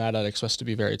do run that, I'd expect us to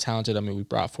be very talented. I mean, we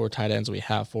brought 4 tight ends. We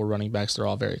have 4 running backs. They're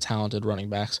all very talented running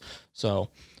backs. So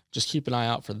just keep an eye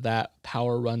out for that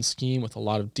power run scheme with a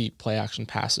lot of deep play action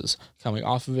passes coming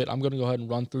off of it. I'm going to go ahead and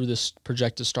run through this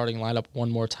projected starting lineup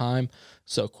one more time.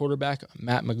 So quarterback,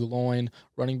 Matt McGloin.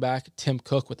 Running back, Tim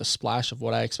Cook with a splash of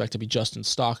what I expect to be Justin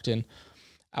Stockton.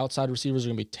 Outside receivers are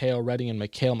going to be Teo Redding and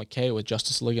Mikhail McKay with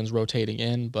Justice Liggins rotating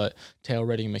in, but Teo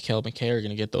Redding and Mikhail McKay are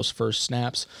going to get those first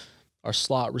snaps. Our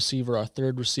slot receiver, our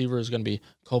third receiver is going to be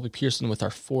Colby Pearson, with our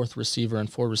fourth receiver,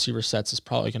 and 4 receiver sets is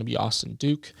probably going to be Austin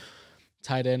Duke.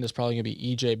 Tight end is probably going to be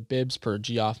E.J. Bibbs per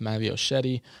Geoff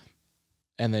Maviochetti.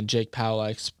 And then Jake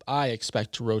Powell, I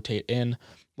expect to rotate in.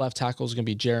 Left tackle is going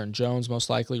to be Jaron Jones, most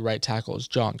likely. Right tackle is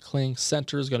John Kling.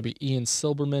 Center is going to be Ian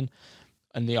Silberman.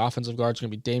 And the offensive guard is going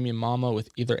to be Damian Mama, with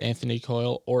either Anthony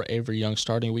Coyle or Avery Young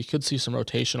starting. We could see some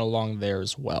rotation along there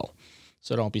as well,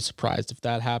 so don't be surprised if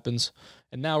that happens.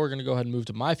 And now we're going to go ahead and move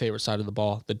to my favorite side of the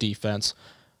ball, the defense.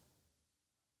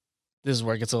 This is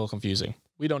where it gets a little confusing.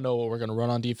 We don't know what we're going to run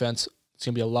on defense. It's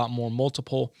going to be a lot more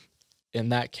multiple in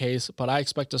that case, but I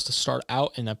expect us to start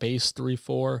out in a base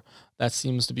 3-4. That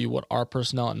seems to be what our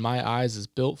personnel, in my eyes, is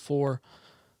built for.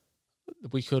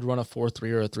 We could run a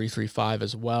 4-3 or a 3-3-5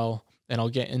 as well, and I'll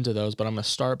get into those, but I'm going to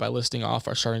start by listing off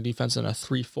our starting defense in a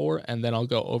 3-4, and then I'll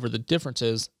go over the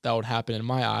differences that would happen in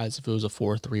my eyes if it was a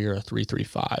 4-3 or a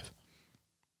 3-3-5.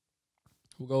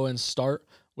 We'll go and start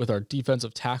with our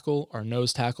defensive tackle, our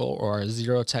nose tackle, or our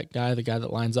zero tech guy, the guy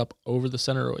that lines up over the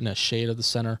center or in a shade of the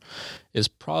center, is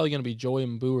probably going to be Joey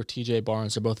Mbu or TJ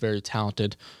Barnes. They're both very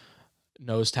talented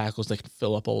nose tackles that can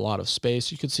fill up a lot of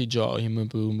space. You could see Joey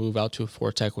Mbu move out to a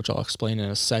 4 tech, which I'll explain in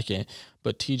a second,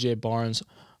 but TJ Barnes,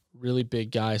 really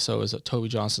big guy, so is a Toby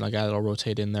Johnson, a guy that'll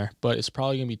rotate in there, but it's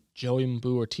probably going to be Joey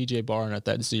Mbu or TJ Barnes at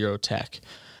that zero tech.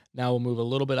 Now we'll move a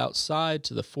little bit outside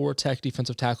to the 4 tech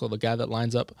defensive tackle, the guy that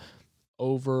lines up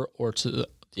over or to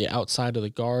the outside of the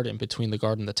guard, in between the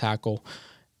guard and the tackle.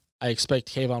 I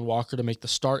expect Kayvon Walker to make the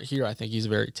start here. I think he's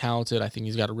very talented. I think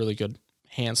he's got a really good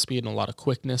hand speed and a lot of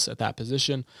quickness at that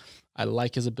position. I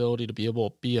like his ability to be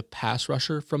able to be a pass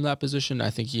rusher from that position.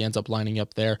 I think he ends up lining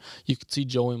up there. You could see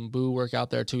Joey Mbu work out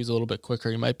there too. He's a little bit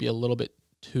quicker. He might be a little bit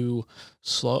too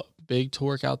big to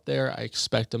work out there. I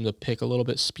expect him to pick a little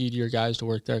bit speedier guys to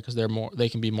work there because they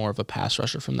can be more of a pass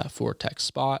rusher from that 4 tech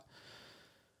spot.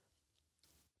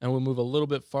 And we'll move a little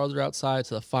bit farther outside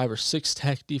to the 5 or 6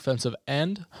 tech defensive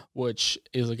end, which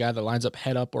is a guy that lines up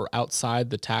head up or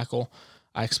outside the tackle.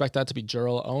 I expect that to be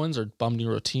Jarrell Owens or Bumney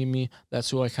Rotimi.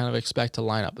 That's who I kind of expect to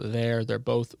line up there. They're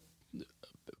both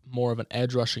more of an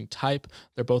edge rushing type.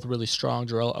 They're both really strong.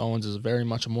 Jarrell Owens is very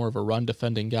much more of a run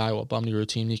defending guy, while Bumney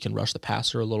Rotimi can rush the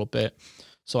passer a little bit.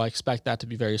 So I expect that to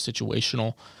be very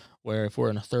situational, where if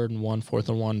we're in a 3rd and 1, 4th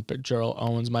and 1, Jarrell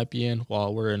Owens might be in,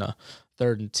 while we're in a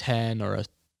 3rd and 10 or a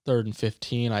 3rd and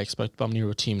 15, I expect Bumney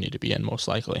Rotimi to be in most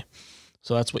likely.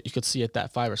 So that's what you could see at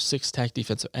that 5 or 6 tech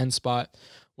defensive end spot.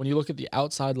 When you look at the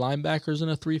outside linebackers in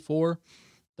a 3-4,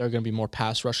 they're going to be more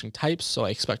pass rushing types. So I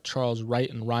expect Charles Wright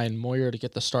and Ryan Moyer to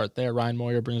get the start there. Ryan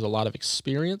Moyer brings a lot of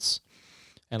experience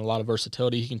and a lot of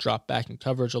versatility. He can drop back in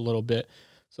coverage a little bit.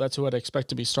 So that's who I'd expect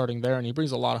to be starting there. And he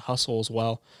brings a lot of hustle as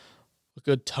well. A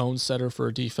good tone setter for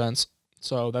a defense.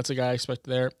 So that's a guy I expect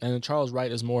there. And then Charles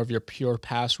Wright is more of your pure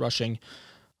pass rushing,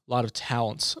 a lot of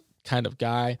talents kind of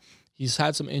guy. He's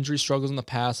had some injury struggles in the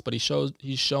past, but he's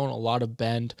shown a lot of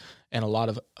bend and a lot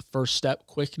of first step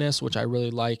quickness, which I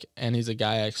really like. And he's a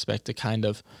guy I expect to kind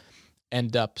of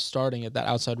end up starting at that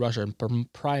outside rusher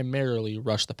and primarily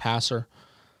rush the passer.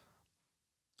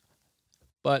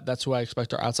 But that's who I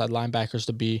expect our outside linebackers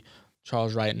to be,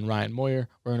 Charles Wright and Ryan Moyer.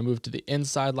 We're going to move to the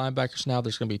inside linebackers now.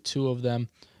 There's going to be 2 of them.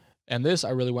 And this, I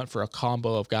really went for a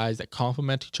combo of guys that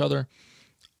complement each other.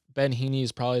 Ben Heaney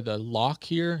is probably the lock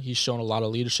here. He's shown a lot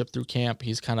of leadership through camp.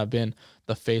 He's kind of been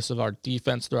the face of our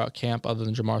defense throughout camp, other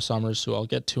than Jamar Summers, who I'll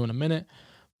get to in a minute.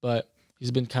 But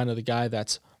he's been kind of the guy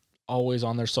that's always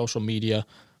on their social media,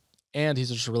 and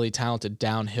he's just a really talented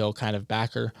downhill kind of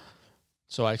backer.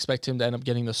 So I expect him to end up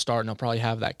getting the start, and he'll probably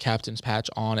have that captain's patch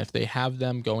on if they have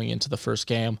them going into the first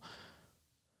game.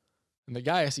 And the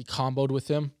guy I see comboed with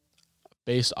him,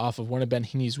 based off of one of Ben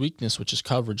Heaney's weakness, which is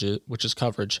coverage, is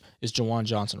Jawan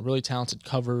Johnson. Really talented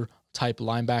cover type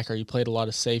linebacker. He played a lot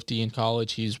of safety in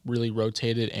college. He's really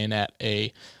rotated in at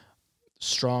a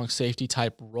strong safety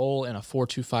type role in a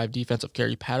 4-2-5 defense of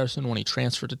Gary Patterson when he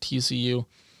transferred to TCU.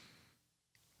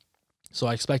 So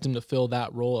I expect him to fill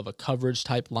that role of a coverage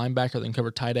type linebacker that can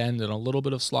cover tight end and a little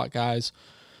bit of slot guys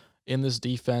in this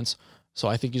defense. So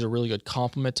I think he's a really good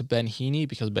complement to Ben Heaney,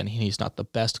 because Ben Heaney's not the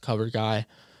best cover guy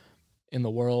in the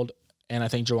world, and I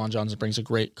think Jawan Johnson brings a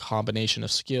great combination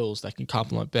of skills that can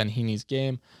complement Ben Heaney's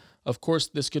game. Of course,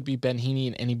 this could be Ben Heaney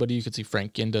and anybody. You could see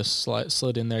Frank Ginda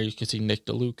slid in there. You could see Nick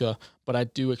DeLuca, but I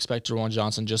do expect Jawan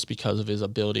Johnson just because of his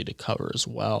ability to cover as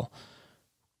well.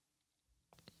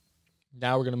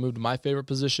 Now we're going to move to my favorite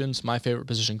positions, my favorite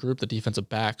position group, the defensive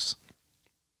backs.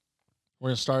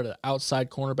 We're going to start at outside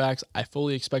cornerbacks. I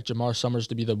fully expect Jamar Summers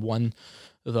to be the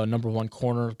number 1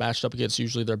 corner matched up against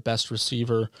usually their best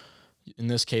receiver. In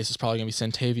this case, it's probably going to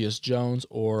be Santavius Jones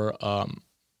or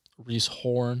Reese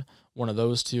Horn, one of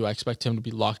those two. I expect him to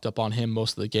be locked up on him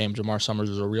most of the game. Jamar Summers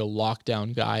is a real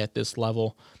lockdown guy at this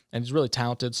level, and he's really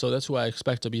talented, so that's who I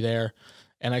expect to be there.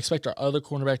 And I expect our other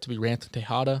cornerback to be Rantham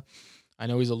Tejada. I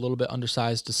know he's a little bit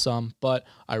undersized to some, but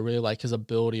I really like his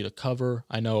ability to cover.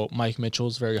 I know Mike Mitchell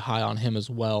is very high on him as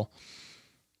well,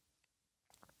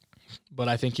 but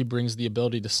I think he brings the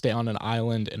ability to stay on an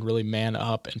island and really man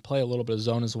up and play a little bit of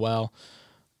zone as well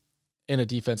in a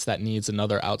defense that needs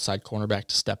another outside cornerback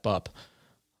to step up.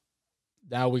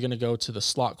 Now we're going to go to the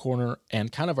slot corner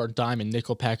and kind of our dime and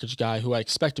nickel package guy who I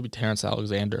expect to be Terrence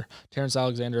Alexander. Terrence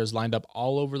Alexander is lined up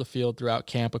all over the field throughout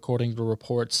camp, according to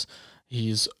reports.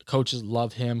 Coaches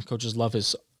love him. Coaches love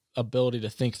his ability to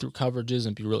think through coverages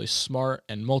and be really smart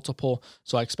and multiple.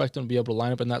 So I expect him to be able to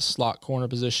line up in that slot corner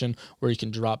position where he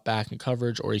can drop back in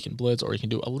coverage, or he can blitz, or he can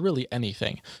do really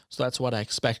anything. So that's what I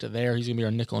expect there. He's going to be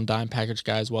our nickel and dime package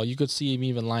guy as well. You could see him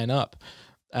even line up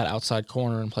at outside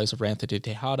corner in place of Rantham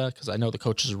Tejada because I know the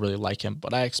coaches really like him,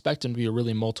 but I expect him to be a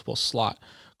really multiple slot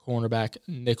cornerback,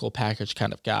 nickel package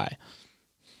kind of guy.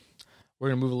 We're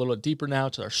going to move a little bit deeper now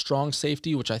to our strong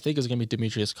safety, which I think is going to be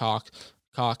Demetrius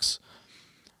Cox.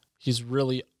 He's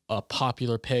really a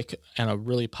popular pick and a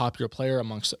really popular player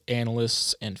amongst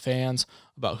analysts and fans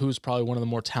about who's probably one of the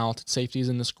more talented safeties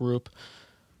in this group.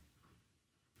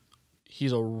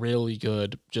 He's a really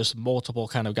good, just multiple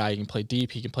kind of guy. He can play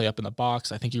deep. He can play up in the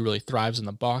box. I think he really thrives in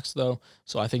the box, though.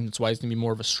 So I think that's why he's going to be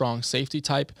more of a strong safety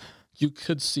type. You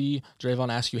could see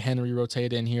Drayvon Askew Henry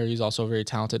rotate in here. He's also very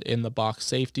talented in the box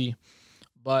safety.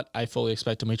 But I fully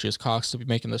expect Demetrius Cox to be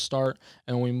making the start.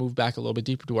 And when we move back a little bit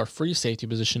deeper to our free safety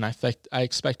position, I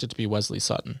expect it to be Wesley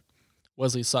Sutton.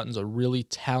 Wesley Sutton's a really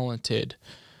talented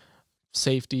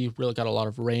safety, really got a lot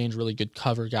of range, really good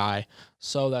cover guy.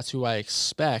 So that's who I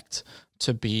expect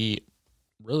to be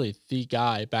really the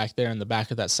guy back there in the back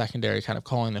of that secondary kind of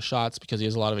calling the shots because he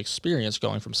has a lot of experience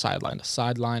going from sideline to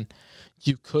sideline.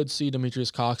 You could see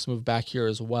Demetrius Cox move back here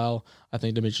as well. I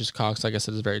think Demetrius Cox, like I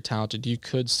said, is very talented. You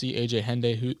could see AJ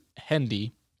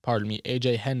Hendy,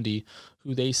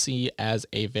 who they see as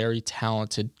a very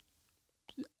talented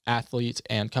athlete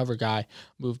and cover guy,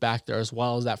 move back there as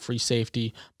well as that free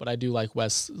safety. But I do like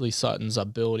Wesley Sutton's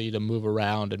ability to move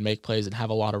around and make plays and have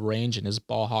a lot of range in his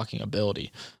ball hawking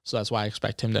ability. So that's why I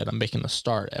expect him to end up making the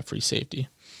start at free safety.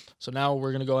 So now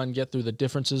we're going to go ahead and get through the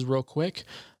differences real quick.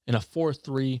 In a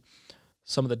 4-3,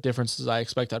 some of the differences I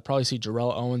expect, I'd probably see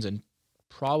Jarrell Owens and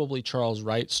probably Charles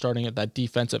Wright starting at that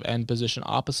defensive end position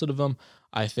opposite of him.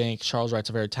 I think Charles Wright's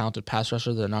a very talented pass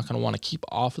rusher they're not going to want to keep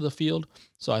off of the field.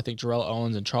 So I think Jarrell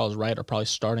Owens and Charles Wright are probably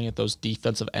starting at those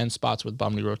defensive end spots with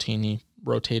Bumney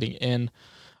rotating in.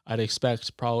 I'd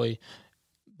expect probably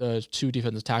the two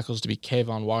defensive tackles to be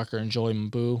Kayvon Walker and Joey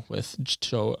Mbu with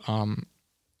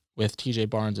TJ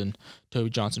Barnes and Toby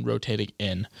Johnson rotating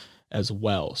in as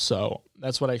well. So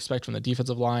that's what I expect from the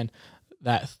defensive line.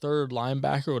 That third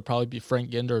linebacker would probably be Frank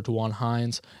Ginder or DeJuan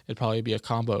Hines. It'd probably be a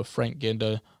combo of Frank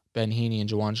Ginder, Ben Heaney, and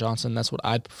Juwan Johnson. That's what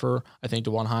I'd prefer. I think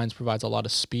DeJuan Hines provides a lot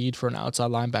of speed for an outside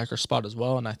linebacker spot as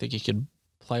well, and I think he could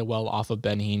play well off of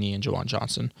Ben Heaney and Juwan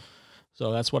Johnson.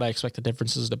 So that's what I expect the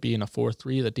differences to be in a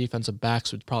 4-3. The defensive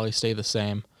backs would probably stay the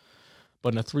same.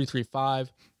 But in a 3-3-5,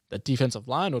 the defensive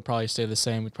line would probably stay the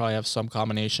same. We'd probably have some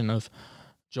combination of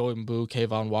Joey Mbu,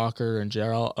 Kayvon Walker, and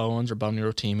Jarrell Owens or Bumney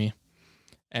Rotimi.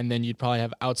 And then you'd probably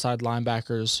have outside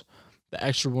linebackers. The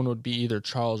extra one would be either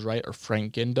Charles Wright or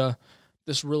Frank Ginda.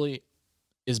 This really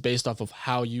is based off of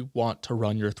how you want to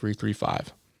run your 3-3-5.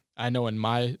 I know in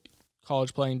my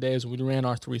college playing days, when we ran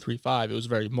our 3-3-5, it was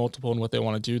very multiple in what they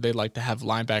want to do. They like to have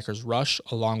linebackers rush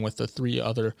along with the three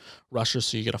other rushers,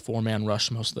 so you get a four-man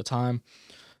rush most of the time.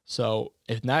 So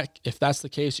if that's the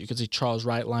case, you could see Charles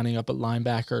Wright lining up at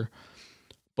linebacker.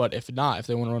 But if not, if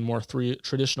they want to run more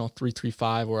traditional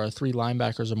 3-3-5 where our three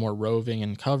linebackers are more roving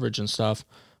and coverage and stuff,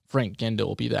 Frank Ginda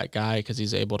will be that guy because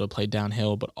he's able to play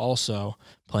downhill but also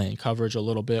play in coverage a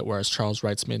little bit, whereas Charles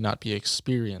Wright may not be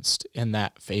experienced in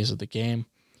that phase of the game.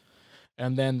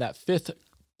 And then that fifth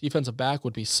defensive back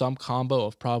would be some combo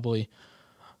of probably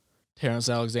Terrence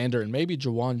Alexander and maybe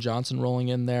Juwan Johnson rolling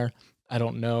in there. I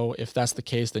don't know if that's the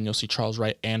case, then you'll see Charles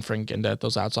Wright and Frank Ginda at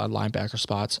those outside linebacker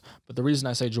spots. But the reason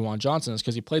I say Juwan Johnson is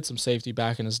because he played some safety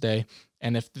back in his day.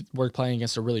 And if we're playing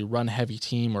against a really run-heavy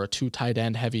team or a two tight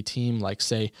end heavy team, like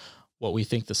say what we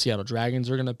think the Seattle Dragons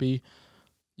are going to be,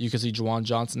 you can see Juwan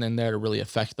Johnson in there to really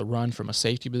affect the run from a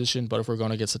safety position. But if we're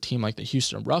going against a team like the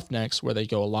Houston Roughnecks, where they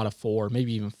go a lot of 4,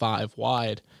 maybe even 5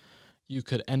 wide, you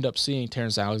could end up seeing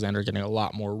Terrence Alexander getting a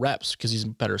lot more reps because he's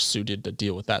better suited to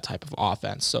deal with that type of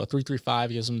offense. So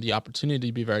 3-3-5 gives him the opportunity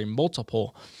to be very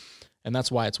multiple, and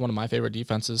that's why it's one of my favorite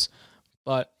defenses.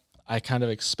 But I kind of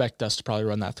expect us to probably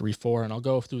run that 3-4, and I'll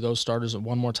go through those starters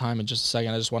one more time in just a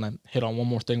second. I just want to hit on one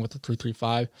more thing with the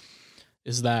 3-3-5,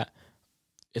 is that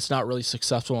it's not really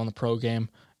successful in the pro game.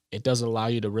 It doesn't allow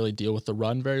you to really deal with the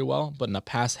run very well, but in a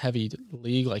pass-heavy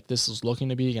league like this is looking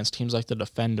to be against teams like the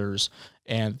Defenders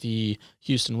and the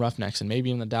Houston Roughnecks and maybe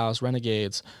even the Dallas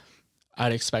Renegades,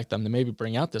 I'd expect them to maybe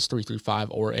bring out this 3-3-5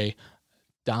 or a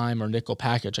dime or nickel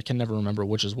package. I can never remember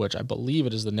which is which. I believe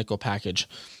it is the nickel package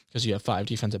because you have 5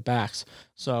 defensive backs.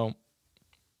 So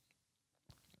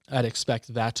I'd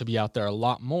expect that to be out there a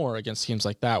lot more against teams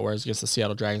like that, whereas against the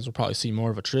Seattle Dragons, we'll probably see more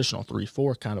of a traditional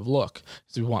 3-4 kind of look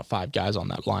because we want 5 guys on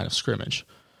that line of scrimmage.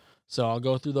 So I'll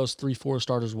go through those 3-4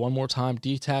 starters one more time.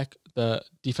 D-Tech, the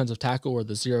defensive tackle, or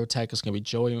the 0-Tech is going to be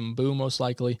Joey Mbu most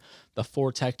likely. The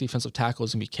 4-Tech defensive tackle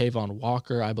is going to be Kayvon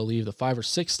Walker, I believe. The 5 or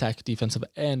 6-Tech defensive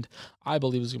end, I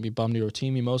believe, is going to be Bumney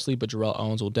Rotimi mostly, but Jarrell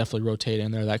Owens will definitely rotate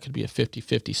in there. That could be a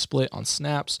 50-50 split on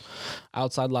snaps.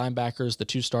 Outside linebackers, the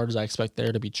 2 starters I expect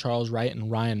there to be Charles Wright and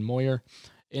Ryan Moyer.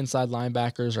 Inside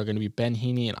linebackers are going to be Ben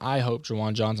Heaney and I hope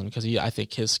Jawan Johnson because I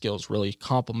think his skills really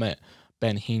complement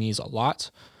Ben Heaney's a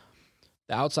lot.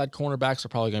 The outside cornerbacks are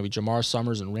probably going to be Jamar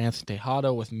Summers and Ranthony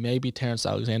Tejada, with maybe Terrence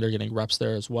Alexander getting reps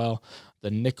there as well.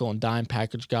 The nickel and dime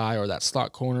package guy or that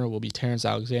slot corner will be Terrence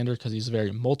Alexander because he's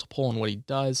very multiple in what he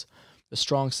does. The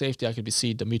strong safety, I could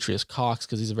see Demetrius Cox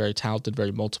because he's a very talented,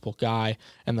 very multiple guy.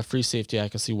 And the free safety, I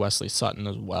could see Wesley Sutton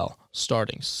as well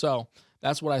starting. So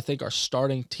that's what I think our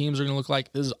starting teams are going to look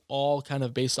like. This is all kind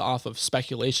of based off of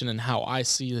speculation and how I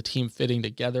see the team fitting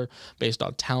together based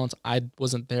on talent. I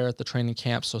wasn't there at the training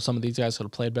camp, so some of these guys could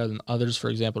have played better than others.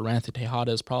 For example, Ranthony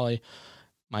Tejada is probably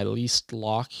my least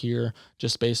lock here,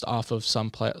 just based off of some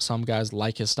guys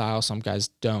like his style, some guys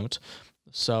don't.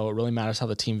 So it really matters how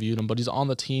the team viewed him, but he's on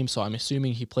the team, so I'm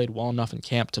assuming he played well enough in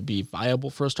camp to be viable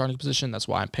for a starting position. That's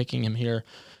why I'm picking him here.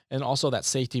 And also that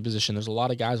safety position, there's a lot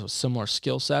of guys with similar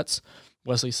skill sets.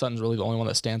 Wesley Sutton's really the only one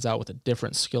that stands out with a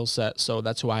different skill set, so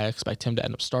that's who I expect him to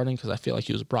end up starting because I feel like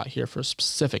he was brought here for a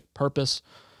specific purpose.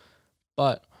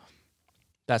 But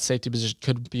that safety position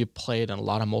could be played in a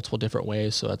lot of multiple different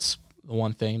ways, so that's the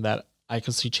one thing that I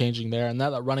can see changing there. And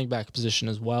that running back position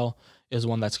as well is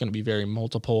one that's going to be very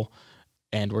multiple,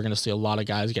 and we're going to see a lot of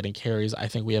guys getting carries. I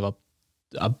think we have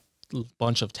a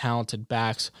bunch of talented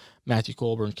backs. Matthew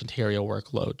Colburn can carry a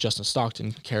workload. Justin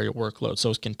Stockton can carry a workload.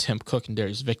 So can Tim Cook and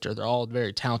Darius Victor. They're all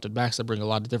very talented backs that bring a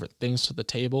lot of different things to the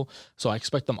table. So I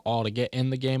expect them all to get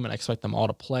in the game, and I expect them all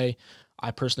to play.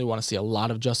 I personally want to see a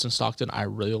lot of Justin Stockton. I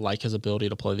really like his ability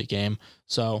to play the game.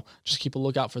 So just keep a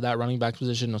lookout for that running back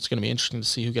position. It's going to be interesting to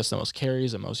see who gets the most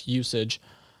carries and most usage.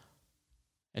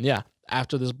 And yeah,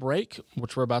 after this break,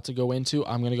 which we're about to go into,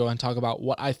 I'm going to go ahead and talk about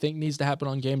what I think needs to happen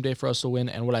on game day for us to win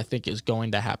and what I think is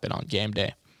going to happen on game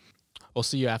day. We'll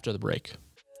see you after the break.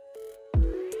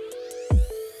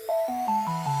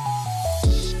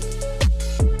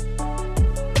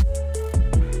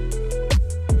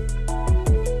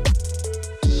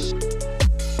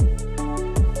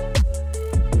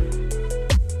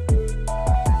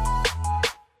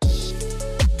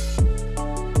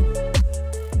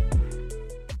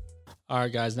 All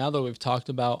right, guys, now that we've talked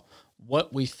about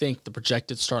what we think the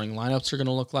projected starting lineups are going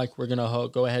to look like, we're going to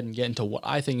go ahead and get into what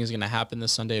I think is going to happen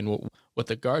this Sunday and what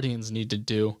the Guardians need to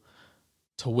do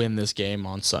to win this game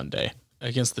on Sunday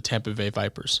against the Tampa Bay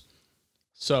Vipers.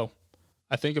 So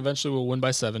I think eventually we'll win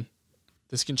by 7.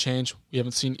 This can change. We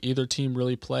haven't seen either team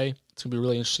really play. It's going to be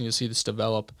really interesting to see this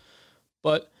develop.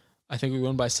 But I think we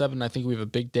win by 7. I think we have a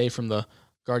big day from the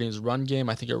Guardians run game.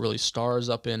 I think it really stars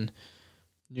up in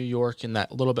New York in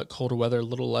that little bit colder weather, a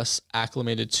little less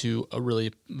acclimated to a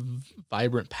really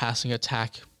vibrant passing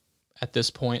attack at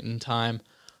this point in time.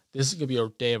 This is going to be a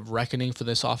day of reckoning for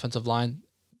this offensive line.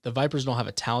 The Vipers don't have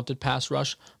a talented pass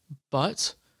rush,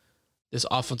 but this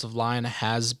offensive line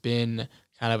has been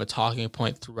kind of a talking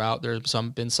point throughout. There's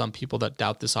been some people that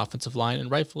doubt this offensive line,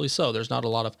 and rightfully so. There's not a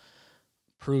lot of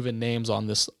proven names on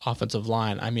this offensive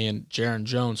line. I mean, Jaron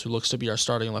Jones, who looks to be our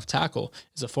starting left tackle,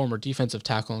 is a former defensive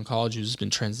tackle in college who's been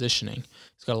transitioning.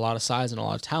 He's got a lot of size and a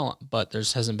lot of talent, but there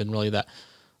hasn't been really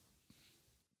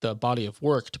the body of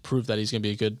work to prove that he's going to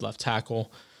be a good left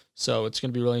tackle. So it's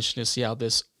going to be really interesting to see how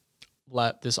this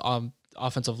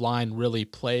offensive line really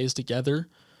plays together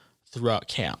throughout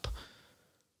camp.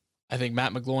 I think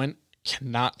Matt McGloin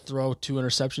cannot throw 2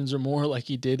 interceptions or more like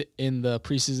he did in the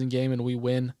preseason game and we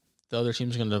win. The other team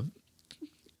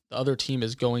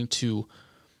is going to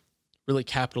really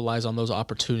capitalize on those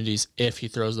opportunities if he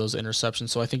throws those interceptions.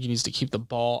 So I think he needs to keep the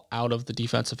ball out of the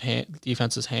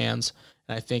defense's hands.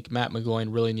 And I think Matt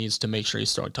McGloin really needs to make sure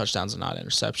he's throwing touchdowns and not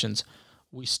interceptions.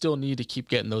 We still need to keep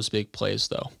getting those big plays,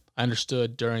 though. I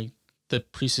understood during the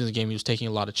preseason game, he was taking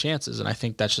a lot of chances. And I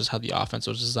think that's just how the offense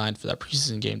was designed for that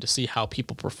preseason game, to see how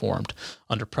people performed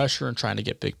under pressure and trying to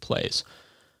get big plays.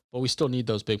 But we still need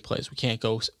those big plays. We can't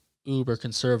go uber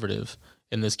conservative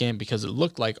in this game because it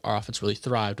looked like our offense really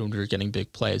thrived when we were getting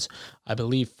big plays. I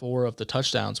believe 4 of the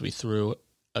touchdowns we threw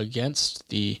against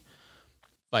the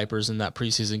Vipers in that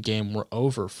preseason game were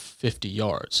over 50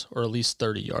 yards, or at least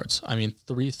 30 yards. I mean,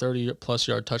 3 30-plus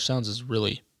yard touchdowns is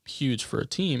really huge for a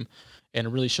team, and it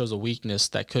really shows a weakness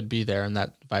that could be there in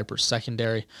that Vipers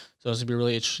secondary. So it's going to be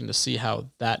really interesting to see how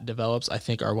that develops. I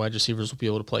think our wide receivers will be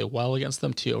able to play well against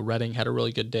them. Tio Redding had a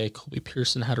really good day. Colby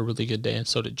Pearson had a really good day, and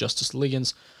so did Justice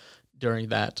Liggins during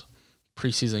that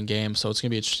preseason game. So it's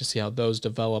going to be interesting to see how those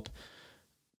develop.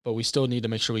 But we still need to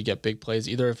make sure we get big plays,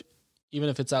 even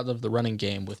if it's out of the running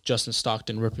game, with Justin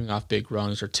Stockton ripping off big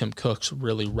runs or Tim Cooks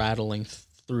really rattling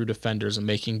through defenders and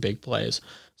making big plays.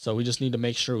 So we just need to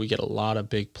make sure we get a lot of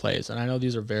big plays. And I know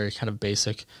these are very kind of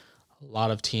basic. A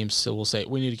lot of teams still will say,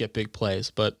 we need to get big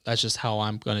plays, but that's just how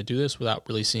I'm going to do this without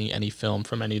really seeing any film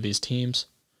from any of these teams.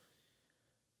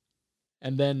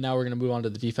 And then now we're going to move on to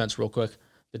the defense real quick.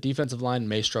 The defensive line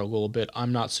may struggle a bit.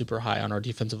 I'm not super high on our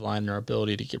defensive line and our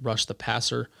ability to rush the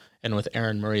passer. And with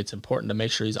Aaron Murray, it's important to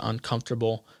make sure he's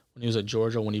uncomfortable. When he was at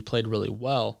Georgia, when he played really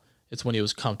well, it's when he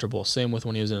was comfortable. Same with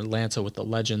when he was in Atlanta with the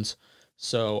Legends.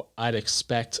 So I'd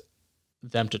expect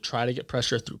them to try to get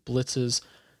pressure through blitzes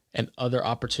and other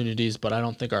opportunities, but I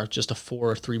don't think just a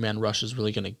 4 or 3-man rush is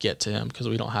really going to get to him, because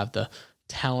we don't have the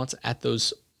talent at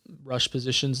those rush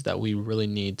positions that we really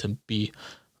need to be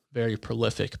very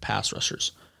prolific pass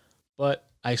rushers. But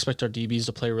I expect our DBs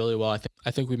to play really well.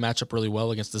 I think we match up really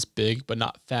well against this big but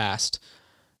not fast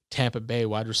Tampa Bay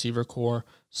wide receiver core.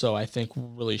 So I think we'll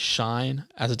really shine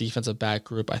as a defensive back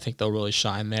group. I think they'll really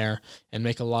shine there and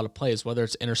make a lot of plays, whether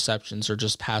it's interceptions or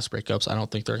just pass breakups. I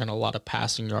don't think they're going to a lot of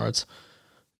passing yards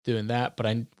doing that, but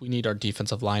we need our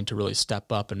defensive line to really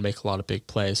step up and make a lot of big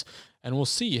plays. And we'll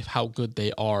see how good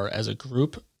they are as a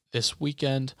group this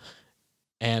weekend.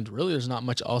 And really, there's not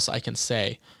much else I can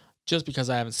say. Just because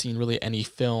I haven't seen really any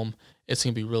film, it's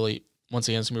going to be really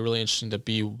interesting to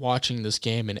be watching this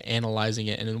game and analyzing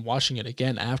it and then watching it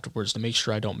again afterwards to make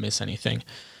sure I don't miss anything.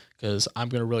 Because I'm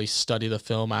going to really study the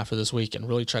film after this week and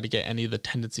really try to get any of the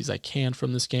tendencies I can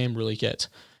from this game, really get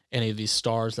any of these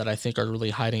stars that I think are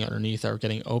really hiding underneath, that are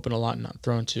getting open a lot and not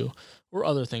thrown to, or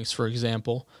other things, for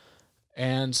example.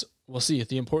 And we'll see.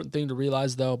 The important thing to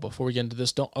realize, though, before we get into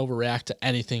this, don't overreact to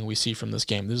anything we see from this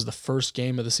game. This is the first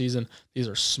game of the season. These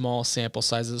are small sample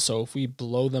sizes, so if we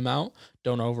blow them out,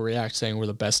 don't overreact saying we're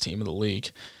the best team in the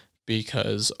league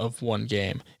because of one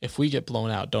game. If we get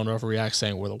blown out, don't overreact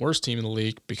saying we're the worst team in the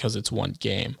league because it's one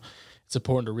game. It's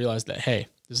important to realize that, hey,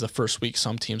 this is the first week.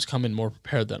 Some teams come in more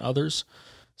prepared than others.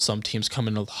 Some teams come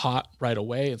in hot right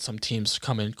away, and some teams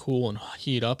come in cool and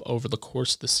heat up over the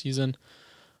course of the season.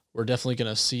 We're definitely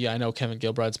going to see. I know Kevin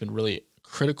Gilbride's been really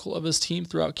critical of his team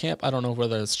throughout camp. I don't know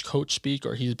whether it's coach speak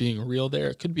or he's being real there.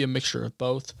 It could be a mixture of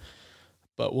both,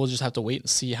 but we'll just have to wait and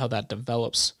see how that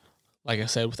develops. Like I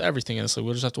said, with everything in this league,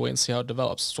 we'll just have to wait and see how it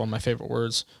develops. It's one of my favorite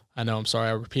words. I know, I'm sorry,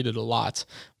 I repeated a lot,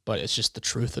 but it's just the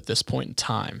truth at this point in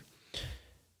time.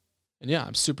 And yeah,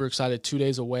 I'm super excited. 2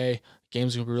 days away.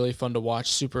 Game's going to be really fun to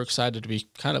watch. Super excited to be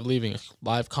kind of leaving a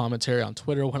live commentary on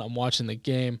Twitter when I'm watching the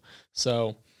game.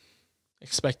 So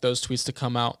expect those tweets to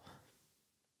come out.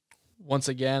 Once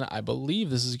again, I believe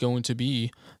this is going to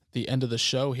be the end of the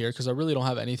show here because I really don't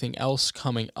have anything else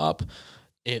coming up.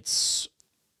 It's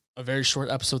a very short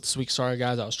episode this week. Sorry,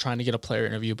 guys. I was trying to get a player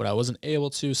interview, but I wasn't able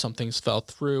to. Some things fell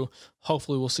through.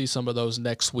 Hopefully, we'll see some of those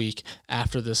next week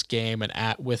after this game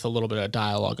and with a little bit of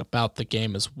dialogue about the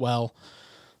game as well.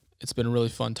 It's been really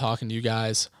fun talking to you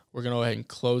guys. We're going to go ahead and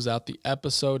close out the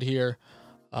episode here.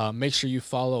 Make sure you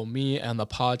follow me and the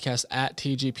podcast at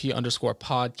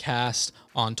TGP_podcast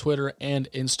on Twitter and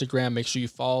Instagram. Make sure you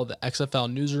follow the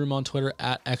XFL Newsroom on Twitter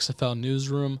at XFL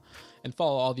Newsroom and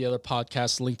follow all the other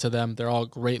podcasts. Link to them. They're all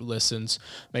great listens.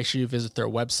 Make sure you visit their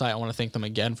website. I want to thank them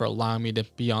again for allowing me to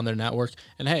be on their network.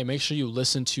 And hey, make sure you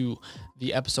listen to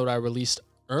the episode I released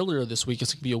earlier this week.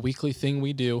 It's going to be a weekly thing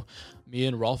we do. Me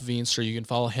and Rolf Veenstra. You can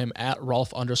follow him at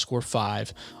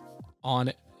Rolf_5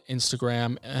 on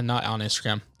Instagram, and not on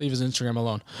Instagram. Leave his Instagram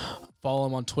alone. Follow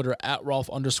him on Twitter at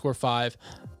Rolf_5.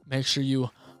 Make sure you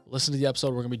listen to the episode.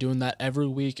 We're going to be doing that every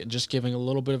week and just giving a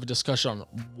little bit of a discussion on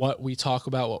what we talk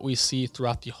about, what we see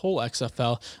throughout the whole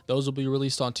XFL. Those will be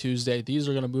released on Tuesday. These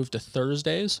are going to move to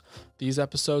Thursdays, these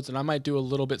episodes, and I might do a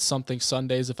little bit something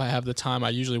Sundays if I have the time. I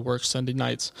usually work Sunday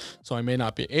nights, so I may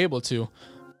not be able to.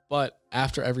 But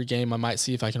after every game, I might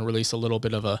see if I can release a little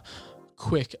bit of a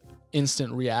quick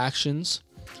instant reactions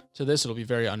to this. It'll be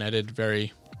very unedited,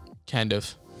 very kind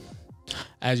of,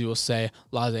 as you will say,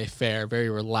 laissez-faire, very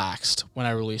relaxed when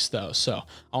I release those. So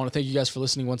I want to thank you guys for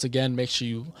listening once again. Make sure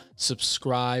you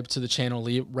subscribe to the channel,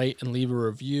 rate and leave a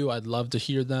review. I'd love to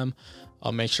hear them.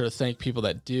 I'll make sure to thank people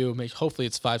that do. Hopefully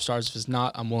it's 5 stars. If it's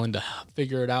not, I'm willing to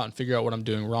figure it out and figure out what I'm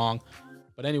doing wrong.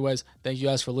 But anyways, thank you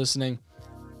guys for listening.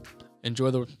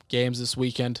 Enjoy the games this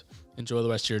weekend. Enjoy the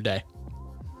rest of your day.